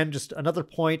 again, just another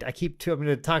point. I'm going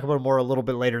to talk about it more a little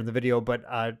bit later in the video, but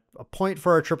a point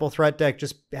for our triple threat deck,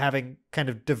 just having kind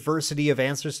of diversity of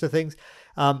answers to things.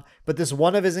 But this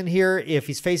one of is in here. If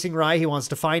he's facing Rye, he wants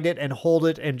to find it and hold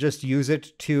it and just use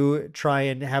it to try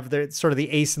and have the sort of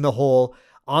the ace in the hole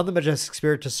on the Majestic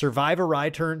Spirit to survive a Rye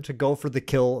turn to go for the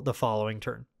kill the following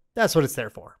turn. That's what it's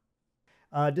there for.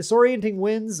 Disorienting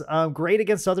Winds, great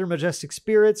against other Majestic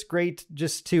Spirits, great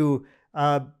just to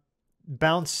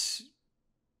bounce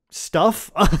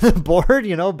stuff on the board,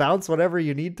 you know, bounce whatever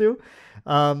you need to.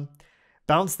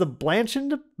 Bounce the Blanche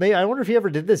into, I wonder if you ever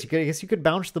did this. I guess you could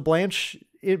bounce the Blanche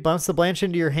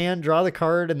into your hand, draw the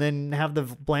card, and then have the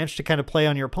Blanche to kind of play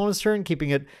on your opponent's turn, keeping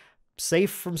it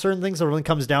safe from certain things. So it only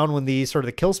comes down when the sort of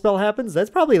the kill spell happens. That's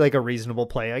probably like a reasonable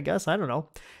play, I guess. I don't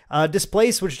know.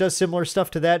 Displace, which does similar stuff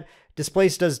to that.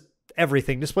 Displace does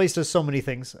everything. Displace does so many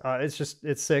things.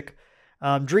 It's sick.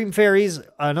 Dream Fairies,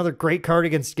 another great card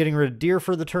against getting rid of Deer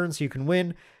for the turn so you can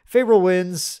win. Favorable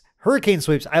Winds, Hurricane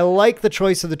Sweeps. I like the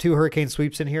choice of the 2 Hurricane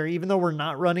Sweeps in here. Even though we're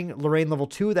not running Lorraine level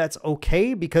 2, that's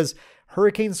okay because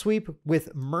Hurricane Sweep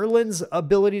with Merlin's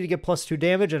ability to get +2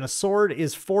 damage and a sword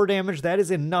is 4 damage. That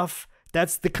is enough.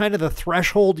 That's the kind of the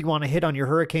threshold you want to hit on your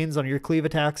Hurricanes, on your cleave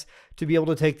attacks to be able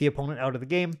to take the opponent out of the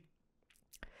game.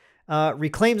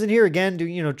 Reclaims in here again,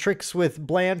 do tricks with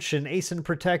Blanche and Eason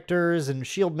Protectors and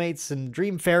Shield Mates and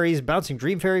Dream Fairies. Bouncing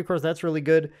Dream Fairy, of course, that's really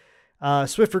good.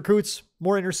 Swift Recruits,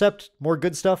 more Intercept, more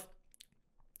good stuff.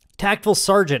 Tactful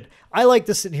Sergeant. I like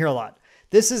this in here a lot.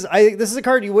 This is a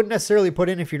card you wouldn't necessarily put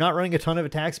in if you're not running a ton of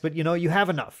attacks, but you have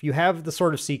enough. You have the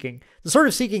Sword of Seeking. The Sword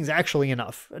of Seeking is actually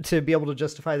enough to be able to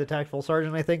justify the Tactful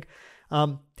Sergeant, I think.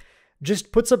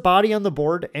 Just puts a body on the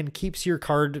board and keeps your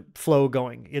card flow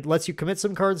going. It lets you commit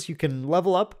some cards. You can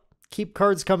level up, keep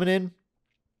cards coming in.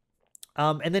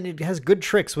 And then it has good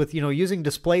tricks with, using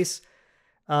Displace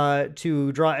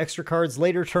to draw extra cards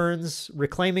later turns,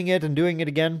 reclaiming it and doing it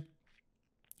again.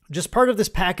 Just part of this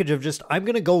package of just, I'm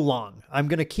going to go long. I'm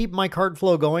going to keep my card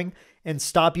flow going and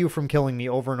stop you from killing me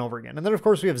over and over again. And then, of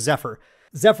course, we have Zephyr.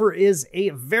 Zephyr is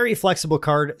a very flexible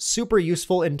card, super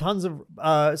useful in tons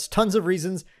of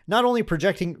reasons. Not only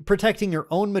protecting your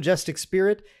own Majestic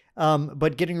Spirit,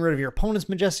 but getting rid of your opponent's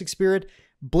Majestic Spirit,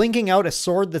 blinking out a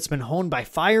sword that's been honed by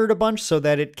fire a bunch so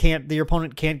that your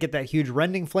opponent can't get that huge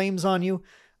rending flames on you.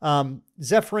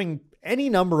 Zephyring any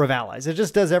number of allies. It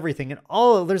just does everything.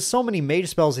 And there's so many mage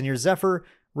spells in here. Zephyr,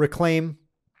 Reclaim,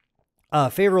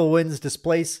 Favorable Winds,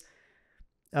 Displace,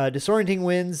 Disorienting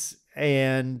Winds,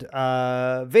 and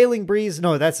Veiling Breeze.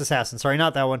 No, that's Assassin. Sorry,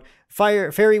 not that one.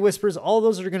 Fairy Whispers. All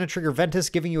those are going to trigger Ventus,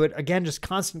 giving you, again, just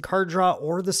constant card draw,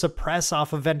 or the Suppress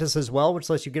off of Ventus as well, which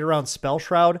lets you get around Spell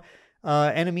Shroud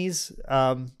enemies,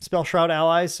 Spell Shroud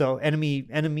allies, so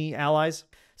enemy allies.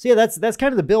 So yeah, that's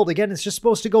kind of the build. Again, it's just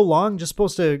supposed to go long, just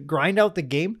supposed to grind out the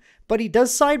game, but he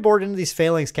does sideboard into these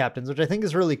Phalanx Captains, which I think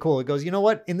is really cool. It goes, you know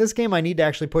what? In this game, I need to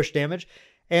actually push damage.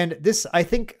 And this, I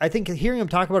think hearing him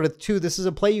talk about it too, this is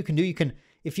a play you can do. You can,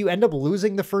 if you end up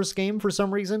losing the first game for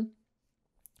some reason,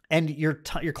 and your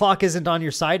clock isn't on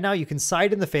your side now, you can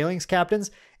side in the Phalanx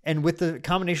Captains, and with the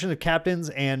combination of Captains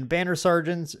and Banner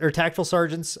Sergeants, or Tactful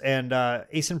Sergeants, and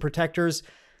Eason Protectors,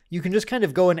 you can just kind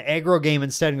of go an aggro game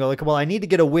instead and go like, well, I need to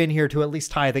get a win here to at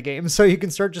least tie the game. So you can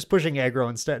start just pushing aggro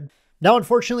instead. Now,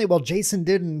 unfortunately, while Jason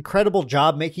did an incredible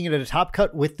job making it a top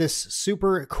cut with this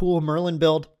super cool Merlin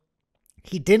build,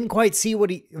 he didn't quite see what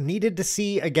he needed to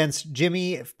see against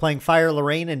Jimmy playing Fire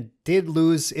Lorraine, and did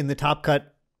lose in the top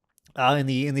cut in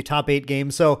the top 8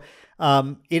 games. So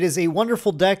it is a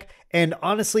wonderful deck, and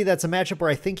honestly, that's a matchup where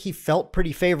I think he felt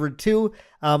pretty favored too.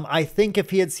 I think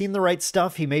if he had seen the right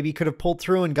stuff, he maybe could have pulled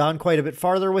through and gone quite a bit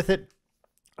farther with it.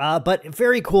 But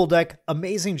very cool deck,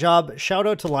 amazing job. Shout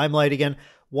out to Limelight again.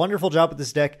 Wonderful job with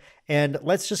this deck. And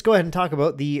let's just go ahead and talk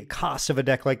about the cost of a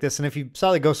deck like this. And if you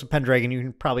saw the Ghost of Pendragon, you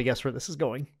can probably guess where this is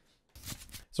going.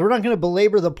 So we're not going to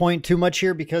belabor the point too much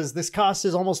here, because this cost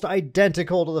is almost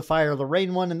identical to the Fire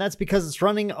Lorraine one, and that's because it's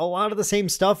running a lot of the same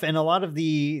stuff, and a lot of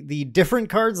the different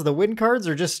cards, the win cards,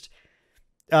 are just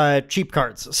cheap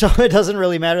cards. So it doesn't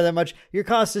really matter that much. Your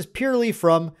cost is purely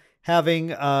from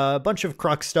having a bunch of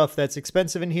Crux stuff that's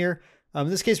expensive in here. In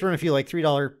this case, we're going to feel like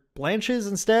 $3 Blanches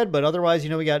instead, but otherwise, you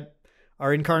know, we got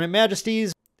our Incarnate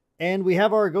Majesties, and we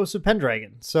have our Ghost of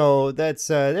Pendragon. So that's,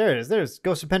 there it is. There's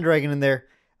Ghost of Pendragon in there.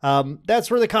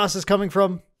 That's where the cost is coming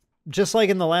from, just like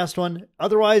in the last one.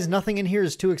 Otherwise, nothing in here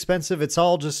is too expensive. It's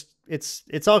all just,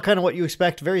 it's all kind of what you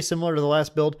expect, very similar to the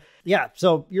last build. Yeah,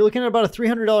 so you're looking at about a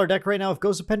 $300 deck right now. If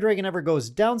Ghost of Pendragon ever goes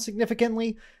down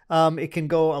significantly, it can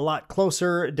go a lot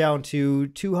closer, down to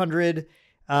 200.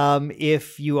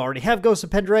 If you already have Ghost of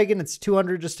Pendragon, it's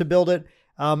 200 just to build it.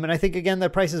 And I think, again,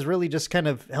 that price is really just kind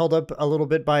of held up a little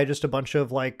bit by just a bunch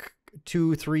of like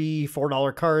 $2, $3,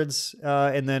 $4 cards,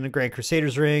 and then a Grand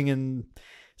Crusader's Ring and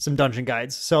some dungeon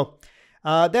guides. So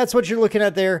that's what you're looking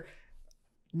at there.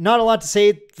 Not a lot to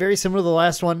say, very similar to the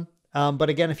last one. But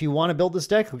again, if you want to build this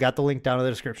deck, we got the link down in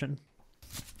the description.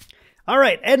 All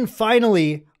right, and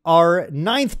finally, our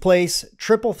 9th place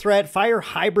triple threat fire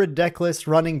hybrid deck list,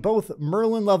 running both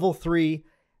Merlin level 3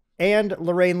 and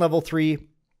Lorraine level 3.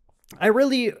 I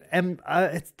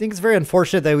think it's very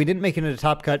unfortunate that we didn't make it into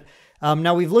top cut.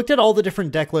 Now, we've looked at all the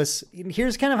different deck lists.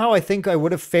 Here's kind of how I think I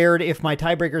would have fared if my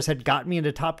tiebreakers had got me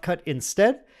into top cut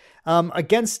instead.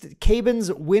 Against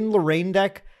Caban's Wind Lorraine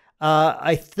deck,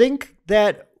 I think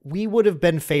that we would have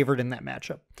been favored in that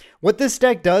matchup. What this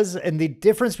deck does, and the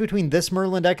difference between this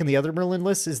Merlin deck and the other Merlin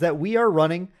lists, is that we are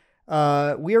running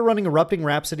Erupting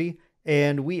Rhapsody,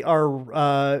 and we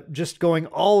are just going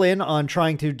all in on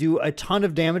trying to do a ton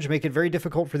of damage, make it very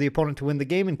difficult for the opponent to win the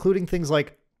game, including things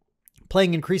like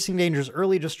playing Increasing Dangers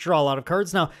early just to draw a lot of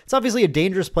cards. Now, it's obviously a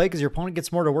dangerous play because your opponent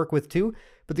gets more to work with too,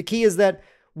 but the key is that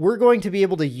we're going to be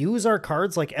able to use our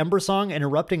cards like Ember Song and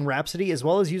Erupting Rhapsody, as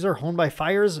well as use our Honed by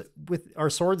Fires with our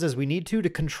swords as we need to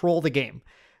control the game.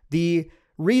 The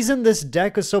reason this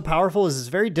deck is so powerful is it's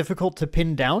very difficult to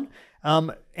pin down.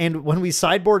 And when we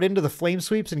sideboard into the Flame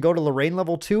Sweeps and go to Lorraine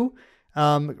level 2,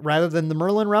 rather than the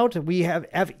Merlin route, we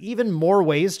have even more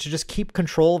ways to just keep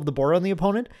control of the board on the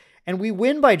opponent. And we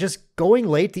win by just going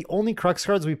late. The only Crux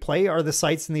cards we play are the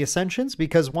Sights and the Ascensions,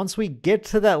 because once we get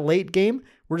to that late game,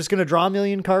 we're just going to draw a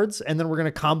million cards, and then we're going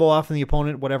to combo off on the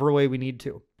opponent whatever way we need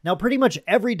to. Now, pretty much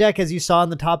every deck, as you saw in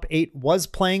the top 8, was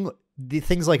playing the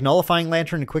things like Nullifying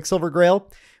Lantern and Quicksilver Grail,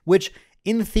 which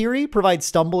in theory provide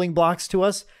stumbling blocks to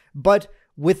us, but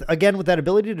with that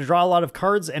ability to draw a lot of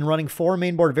cards and running 4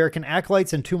 mainboard Verican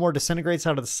Acolytes and 2 more Disintegrates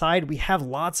out of the side, we have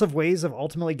lots of ways of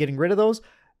ultimately getting rid of those.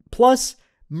 Plus,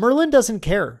 Merlin doesn't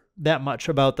care that much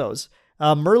about those.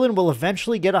 Merlin will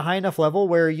eventually get a high enough level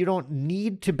where you don't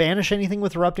need to banish anything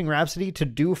with Erupting Rhapsody to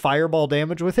do fireball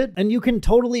damage with it, and you can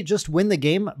totally just win the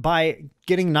game by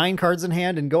getting 9 cards in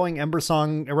hand and going Ember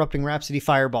Song, Erupting Rhapsody,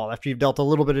 Fireball after you've dealt a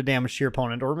little bit of damage to your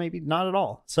opponent, or maybe not at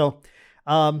all. So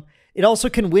It also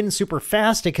can win super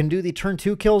fast. It can do the turn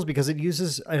 2 kills because it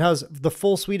has the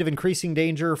full suite of increasing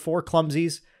danger, 4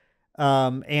 clumsies,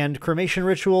 and cremation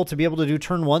ritual to be able to do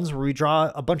turn 1s where we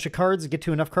draw a bunch of cards, get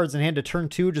to enough cards in hand to turn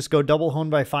 2, just go double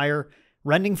honed by fire,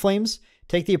 rending flames,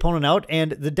 take the opponent out.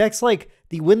 And the decks like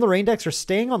the Wind Lorraine decks are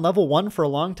staying on level 1 for a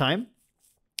long time.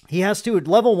 He has to,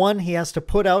 level 1, he has to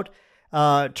put out,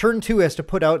 turn 2 has to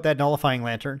put out that nullifying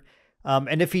lantern.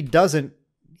 And if he doesn't,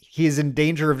 he is in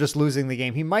danger of just losing the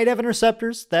game. He might have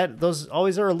interceptors. Those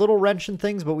always are a little wrench and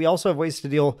things, but we also have ways to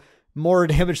deal more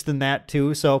damage than that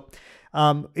too. So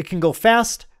it can go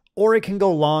fast or it can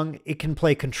go long. It can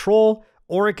play control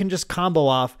or it can just combo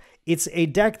off. It's a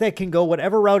deck that can go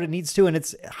whatever route it needs to, and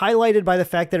it's highlighted by the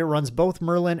fact that it runs both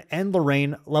Merlin and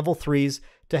Lorraine level 3s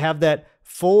to have that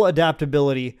full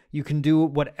adaptability. You can do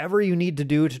whatever you need to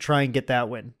do to try and get that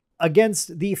win.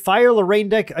 Against the Fire Lorraine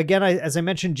deck, again, as I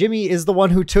mentioned, Jimmy is the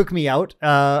one who took me out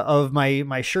of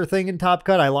my sure thing in Top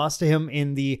Cut. I lost to him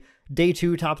in the Day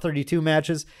 2 Top 32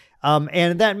 matches,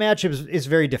 and that match is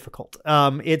very difficult.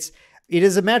 It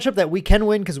is a matchup that we can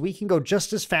win because we can go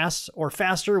just as fast or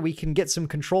faster. We can get some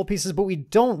control pieces, but we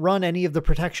don't run any of the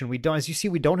protection. We don't, as you see,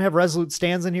 we don't have resolute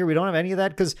stands in here. We don't have any of that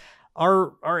because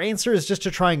our answer is just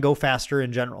to try and go faster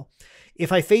in general.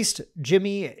 If I faced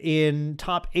Jimmy in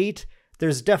top 8,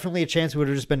 there's definitely a chance we would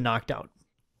have just been knocked out.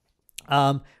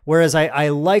 Whereas I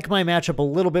like my matchup a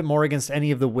little bit more against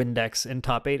any of the Wind decks in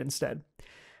top 8 instead.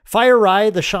 Fire Rye,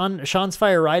 the Shawn's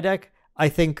Fire Rye deck, I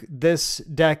think this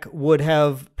deck would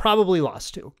have probably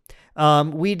lost to.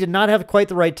 We did not have quite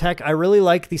the right tech. I really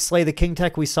like the Slay the King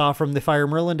tech we saw from the Fire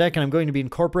Merlin deck, and I'm going to be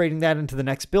incorporating that into the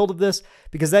next build of this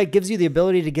because that gives you the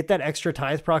ability to get that extra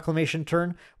Tithe Proclamation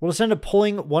turn. We'll just end up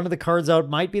pulling one of the cards out.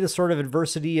 Might be the Sword of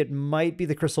Adversity. It might be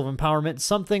the Crystal of Empowerment.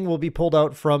 Something will be pulled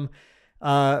out from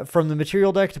the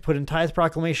material deck to put in Tithe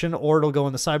Proclamation, or it'll go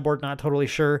in the sideboard, not totally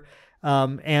sure.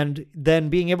 And then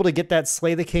being able to get that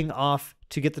Slay the King off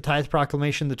to get the Tithe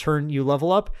Proclamation the turn you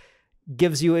level up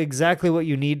gives you exactly what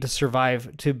you need to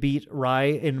survive to beat Rye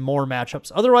in more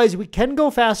matchups. Otherwise, we can go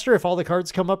faster if all the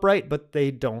cards come up right, but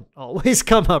they don't always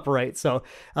come up right. So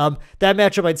that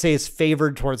matchup, I'd say, is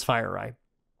favored towards Fire Rye.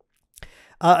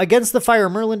 Against the Fire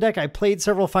Merlin deck, I played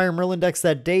several Fire Merlin decks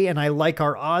that day, and I like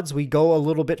our odds. We go a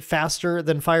little bit faster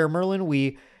than Fire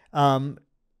Merlin.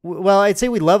 Well, I'd say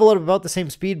we level at about the same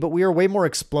speed, but we are way more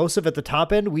explosive at the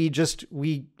top end. We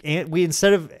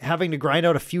instead of having to grind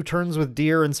out a few turns with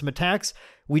deer and some attacks,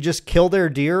 we just kill their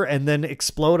deer and then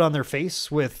explode on their face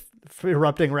with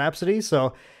Erupting Rhapsody.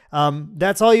 So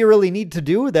that's all you really need to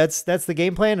do. That's the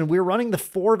game plan. And we're running the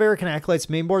 4 Verican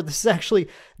Acolytes main board.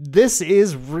 This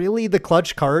is really the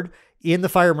clutch card in the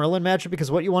Fire Merlin matchup, because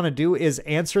what you want to do is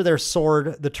answer their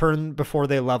sword the turn before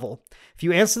they level. If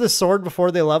you answer the sword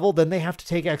before they level, then they have to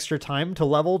take extra time to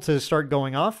level to start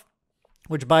going off,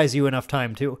 which buys you enough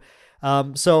time too.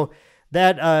 So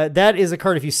that is a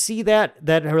card. If you see that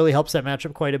really helps that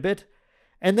matchup quite a bit.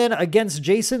 And then against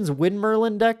Jason's Wind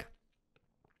Merlin deck,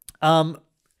 that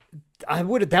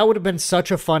would have been such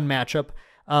a fun matchup.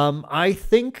 I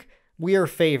think we are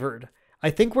favored. I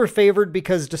think we're favored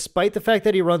because despite the fact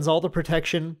that he runs all the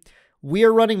protection, we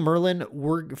are running Merlin.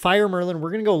 Fire Merlin. We're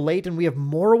going to go late, and we have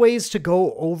more ways to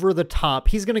go over the top.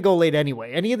 He's going to go late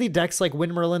anyway. Any of the decks like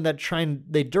Wind Merlin that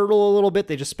they dirtle a little bit,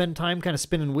 they just spend time kind of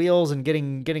spinning wheels and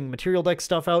getting material deck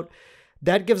stuff out.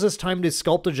 That gives us time to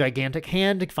sculpt a gigantic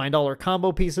hand, to find all our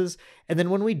combo pieces. And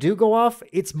then when we do go off,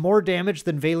 it's more damage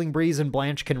than Veiling Breeze and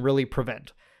Blanche can really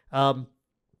prevent.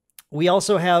 We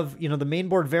also have, the main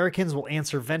board Vericans will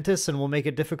answer Ventus and will make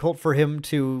it difficult for him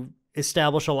to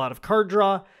establish a lot of card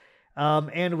draw.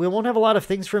 And we won't have a lot of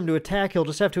things for him to attack. He'll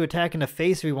just have to attack in the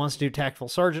face if he wants to do Tactful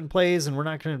Sergeant plays, and we're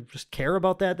not going to just care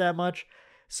about that much.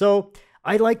 So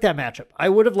I like that matchup. I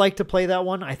would have liked to play that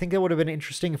one. I think that would have been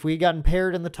interesting if we had gotten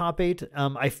paired in the top 8.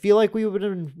 I feel like we would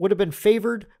have been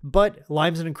favored, but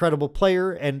Lime's an incredible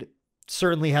player and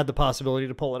certainly had the possibility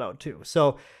to pull it out too.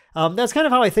 So that's kind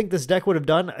of how I think this deck would have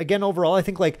done. Again, overall, I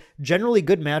think like generally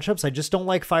good matchups. I just don't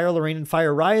like Fire Lorraine and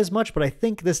Fire Rye as much, but I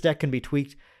think this deck can be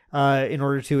tweaked in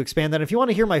order to expand that. If you want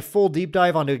to hear my full deep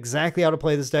dive onto exactly how to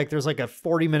play this deck, there's like a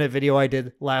 40-minute video I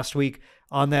did last week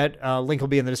on that. Link will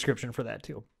be in the description for that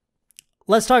too.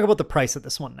 Let's talk about the price of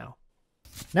this one now.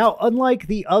 Now, unlike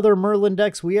the other Merlin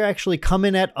decks, we actually come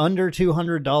in at under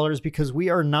 $200 because we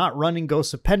are not running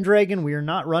Ghosts of Pendragon. We are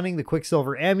not running the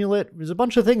Quicksilver Amulet. There's a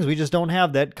bunch of things we just don't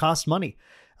have that cost money.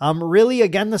 Really,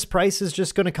 again, this price is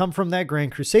just going to come from that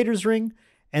Grand Crusader's ring.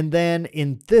 And then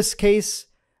in this case,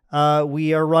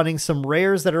 we are running some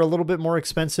rares that are a little bit more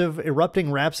expensive.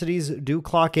 Erupting Rhapsodies do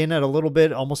clock in at a little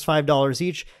bit, almost $5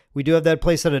 each. We do have that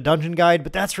playset of Dungeon Guide,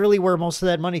 but that's really where most of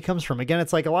that money comes from. Again,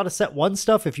 it's like a lot of set 1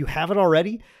 stuff. If you have it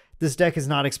already, this deck is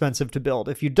not expensive to build.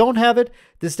 If you don't have it,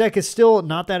 this deck is still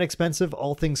not that expensive,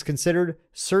 all things considered.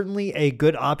 Certainly a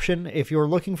good option if you're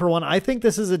looking for one. I think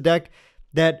this is a deck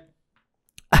that,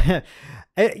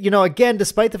 you know, again,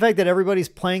 despite the fact that everybody's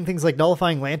playing things like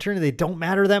Nullifying Lantern, they don't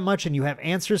matter that much, and you have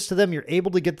answers to them. You're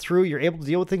able to get through. You're able to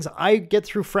deal with things. I get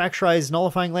through Fracturized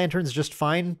Nullifying Lanterns just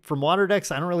fine from water decks.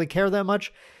 I don't really care that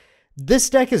much. This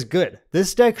deck is good.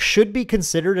 This deck should be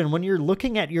considered, and when you're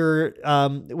looking at your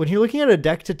a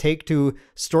deck to take to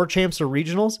store champs or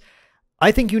regionals,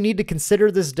 I think you need to consider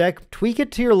this deck, tweak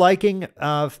it to your liking.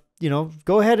 You know,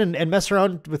 go ahead and mess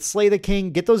around with Slay the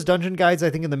King, get those dungeon guides. I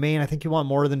think in the main, I think you want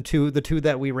more than the two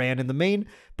that we ran in the main,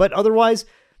 but otherwise,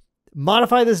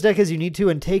 modify this deck as you need to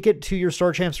and take it to your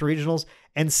store champs or regionals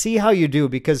and see how you do,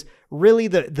 because really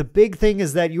the big thing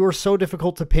is that you are so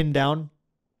difficult to pin down.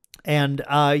 And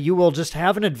you will just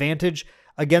have an advantage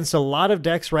against a lot of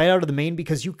decks right out of the main,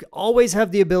 because you always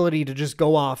have the ability to just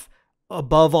go off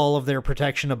above all of their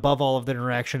protection, above all of their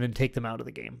interaction, and take them out of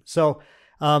the game. So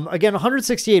again,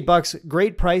 $168,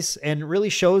 great price, and really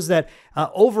shows that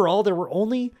overall there were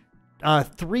only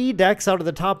 3 decks out of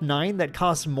the top 9 that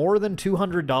cost more than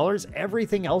 $200.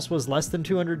 Everything else was less than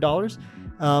 $200.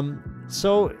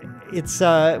 So it's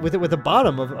with a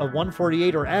bottom of a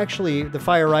 148, or actually the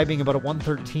Fire Eye being about a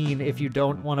 113 if you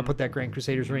don't want to put that Grand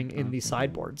Crusader's Ring in the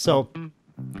sideboard. So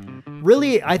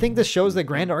really, I think this shows that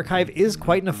Grand Archive is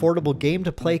quite an affordable game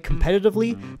to play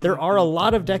competitively. There are a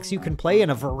lot of decks you can play and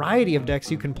a variety of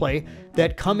decks you can play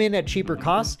that come in at cheaper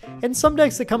costs, and some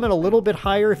decks that come in a little bit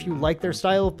higher if you like their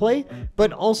style of play,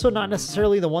 but also not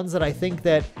necessarily the ones that I think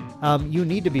that you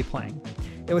need to be playing.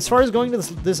 As far as going to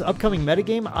this upcoming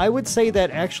metagame, I would say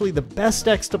that actually the best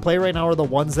decks to play right now are the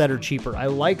ones that are cheaper. I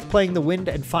like playing the Wind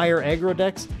and Fire aggro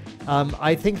decks.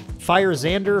 I think Fire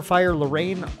Xander, Fire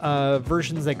Lorraine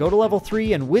versions that go to level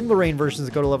 3 and Wind Lorraine versions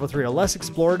that go to level 3 are less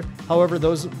explored. However,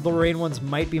 those Lorraine ones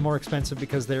might be more expensive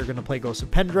because they're going to play Ghost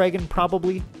of Pendragon,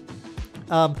 probably.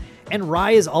 And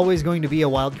Rye is always going to be a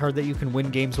wild card that you can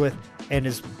win games with, and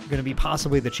is going to be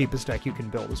possibly the cheapest deck you can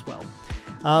build as well.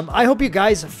 I hope you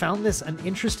guys found this an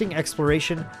interesting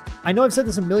exploration. I know I've said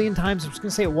this a million times. I'm just going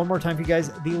to say it one more time for you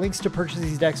guys. The links to purchase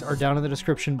these decks are down in the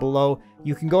description below.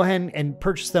 You can go ahead and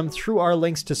purchase them through our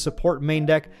links to support main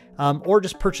deck, or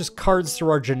just purchase cards through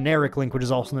our generic link, which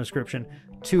is also in the description,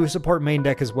 to support main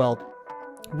deck as well.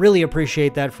 Really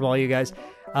appreciate that from all you guys.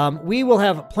 We will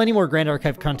have plenty more Grand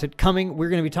Archive content coming. We're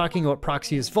going to be talking about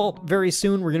Proxy's Vault very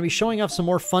soon. We're going to be showing off some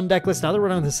more fun deck lists. Now that we're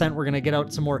on Ascent, we're going to get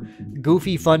out some more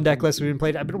goofy fun deck lists we've been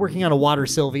played. I've been working on a Water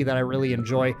Sylvie that I really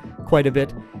enjoy quite a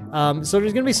bit. So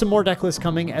there's going to be some more deck lists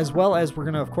coming, as well as we're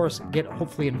going to, of course, get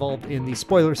hopefully involved in the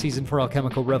spoiler season for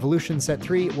Alchemical Revolution Set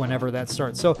 3 whenever that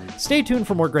starts. So stay tuned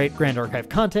for more great Grand Archive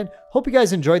content. Hope you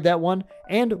guys enjoyed that one,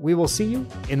 and we will see you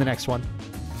in the next one.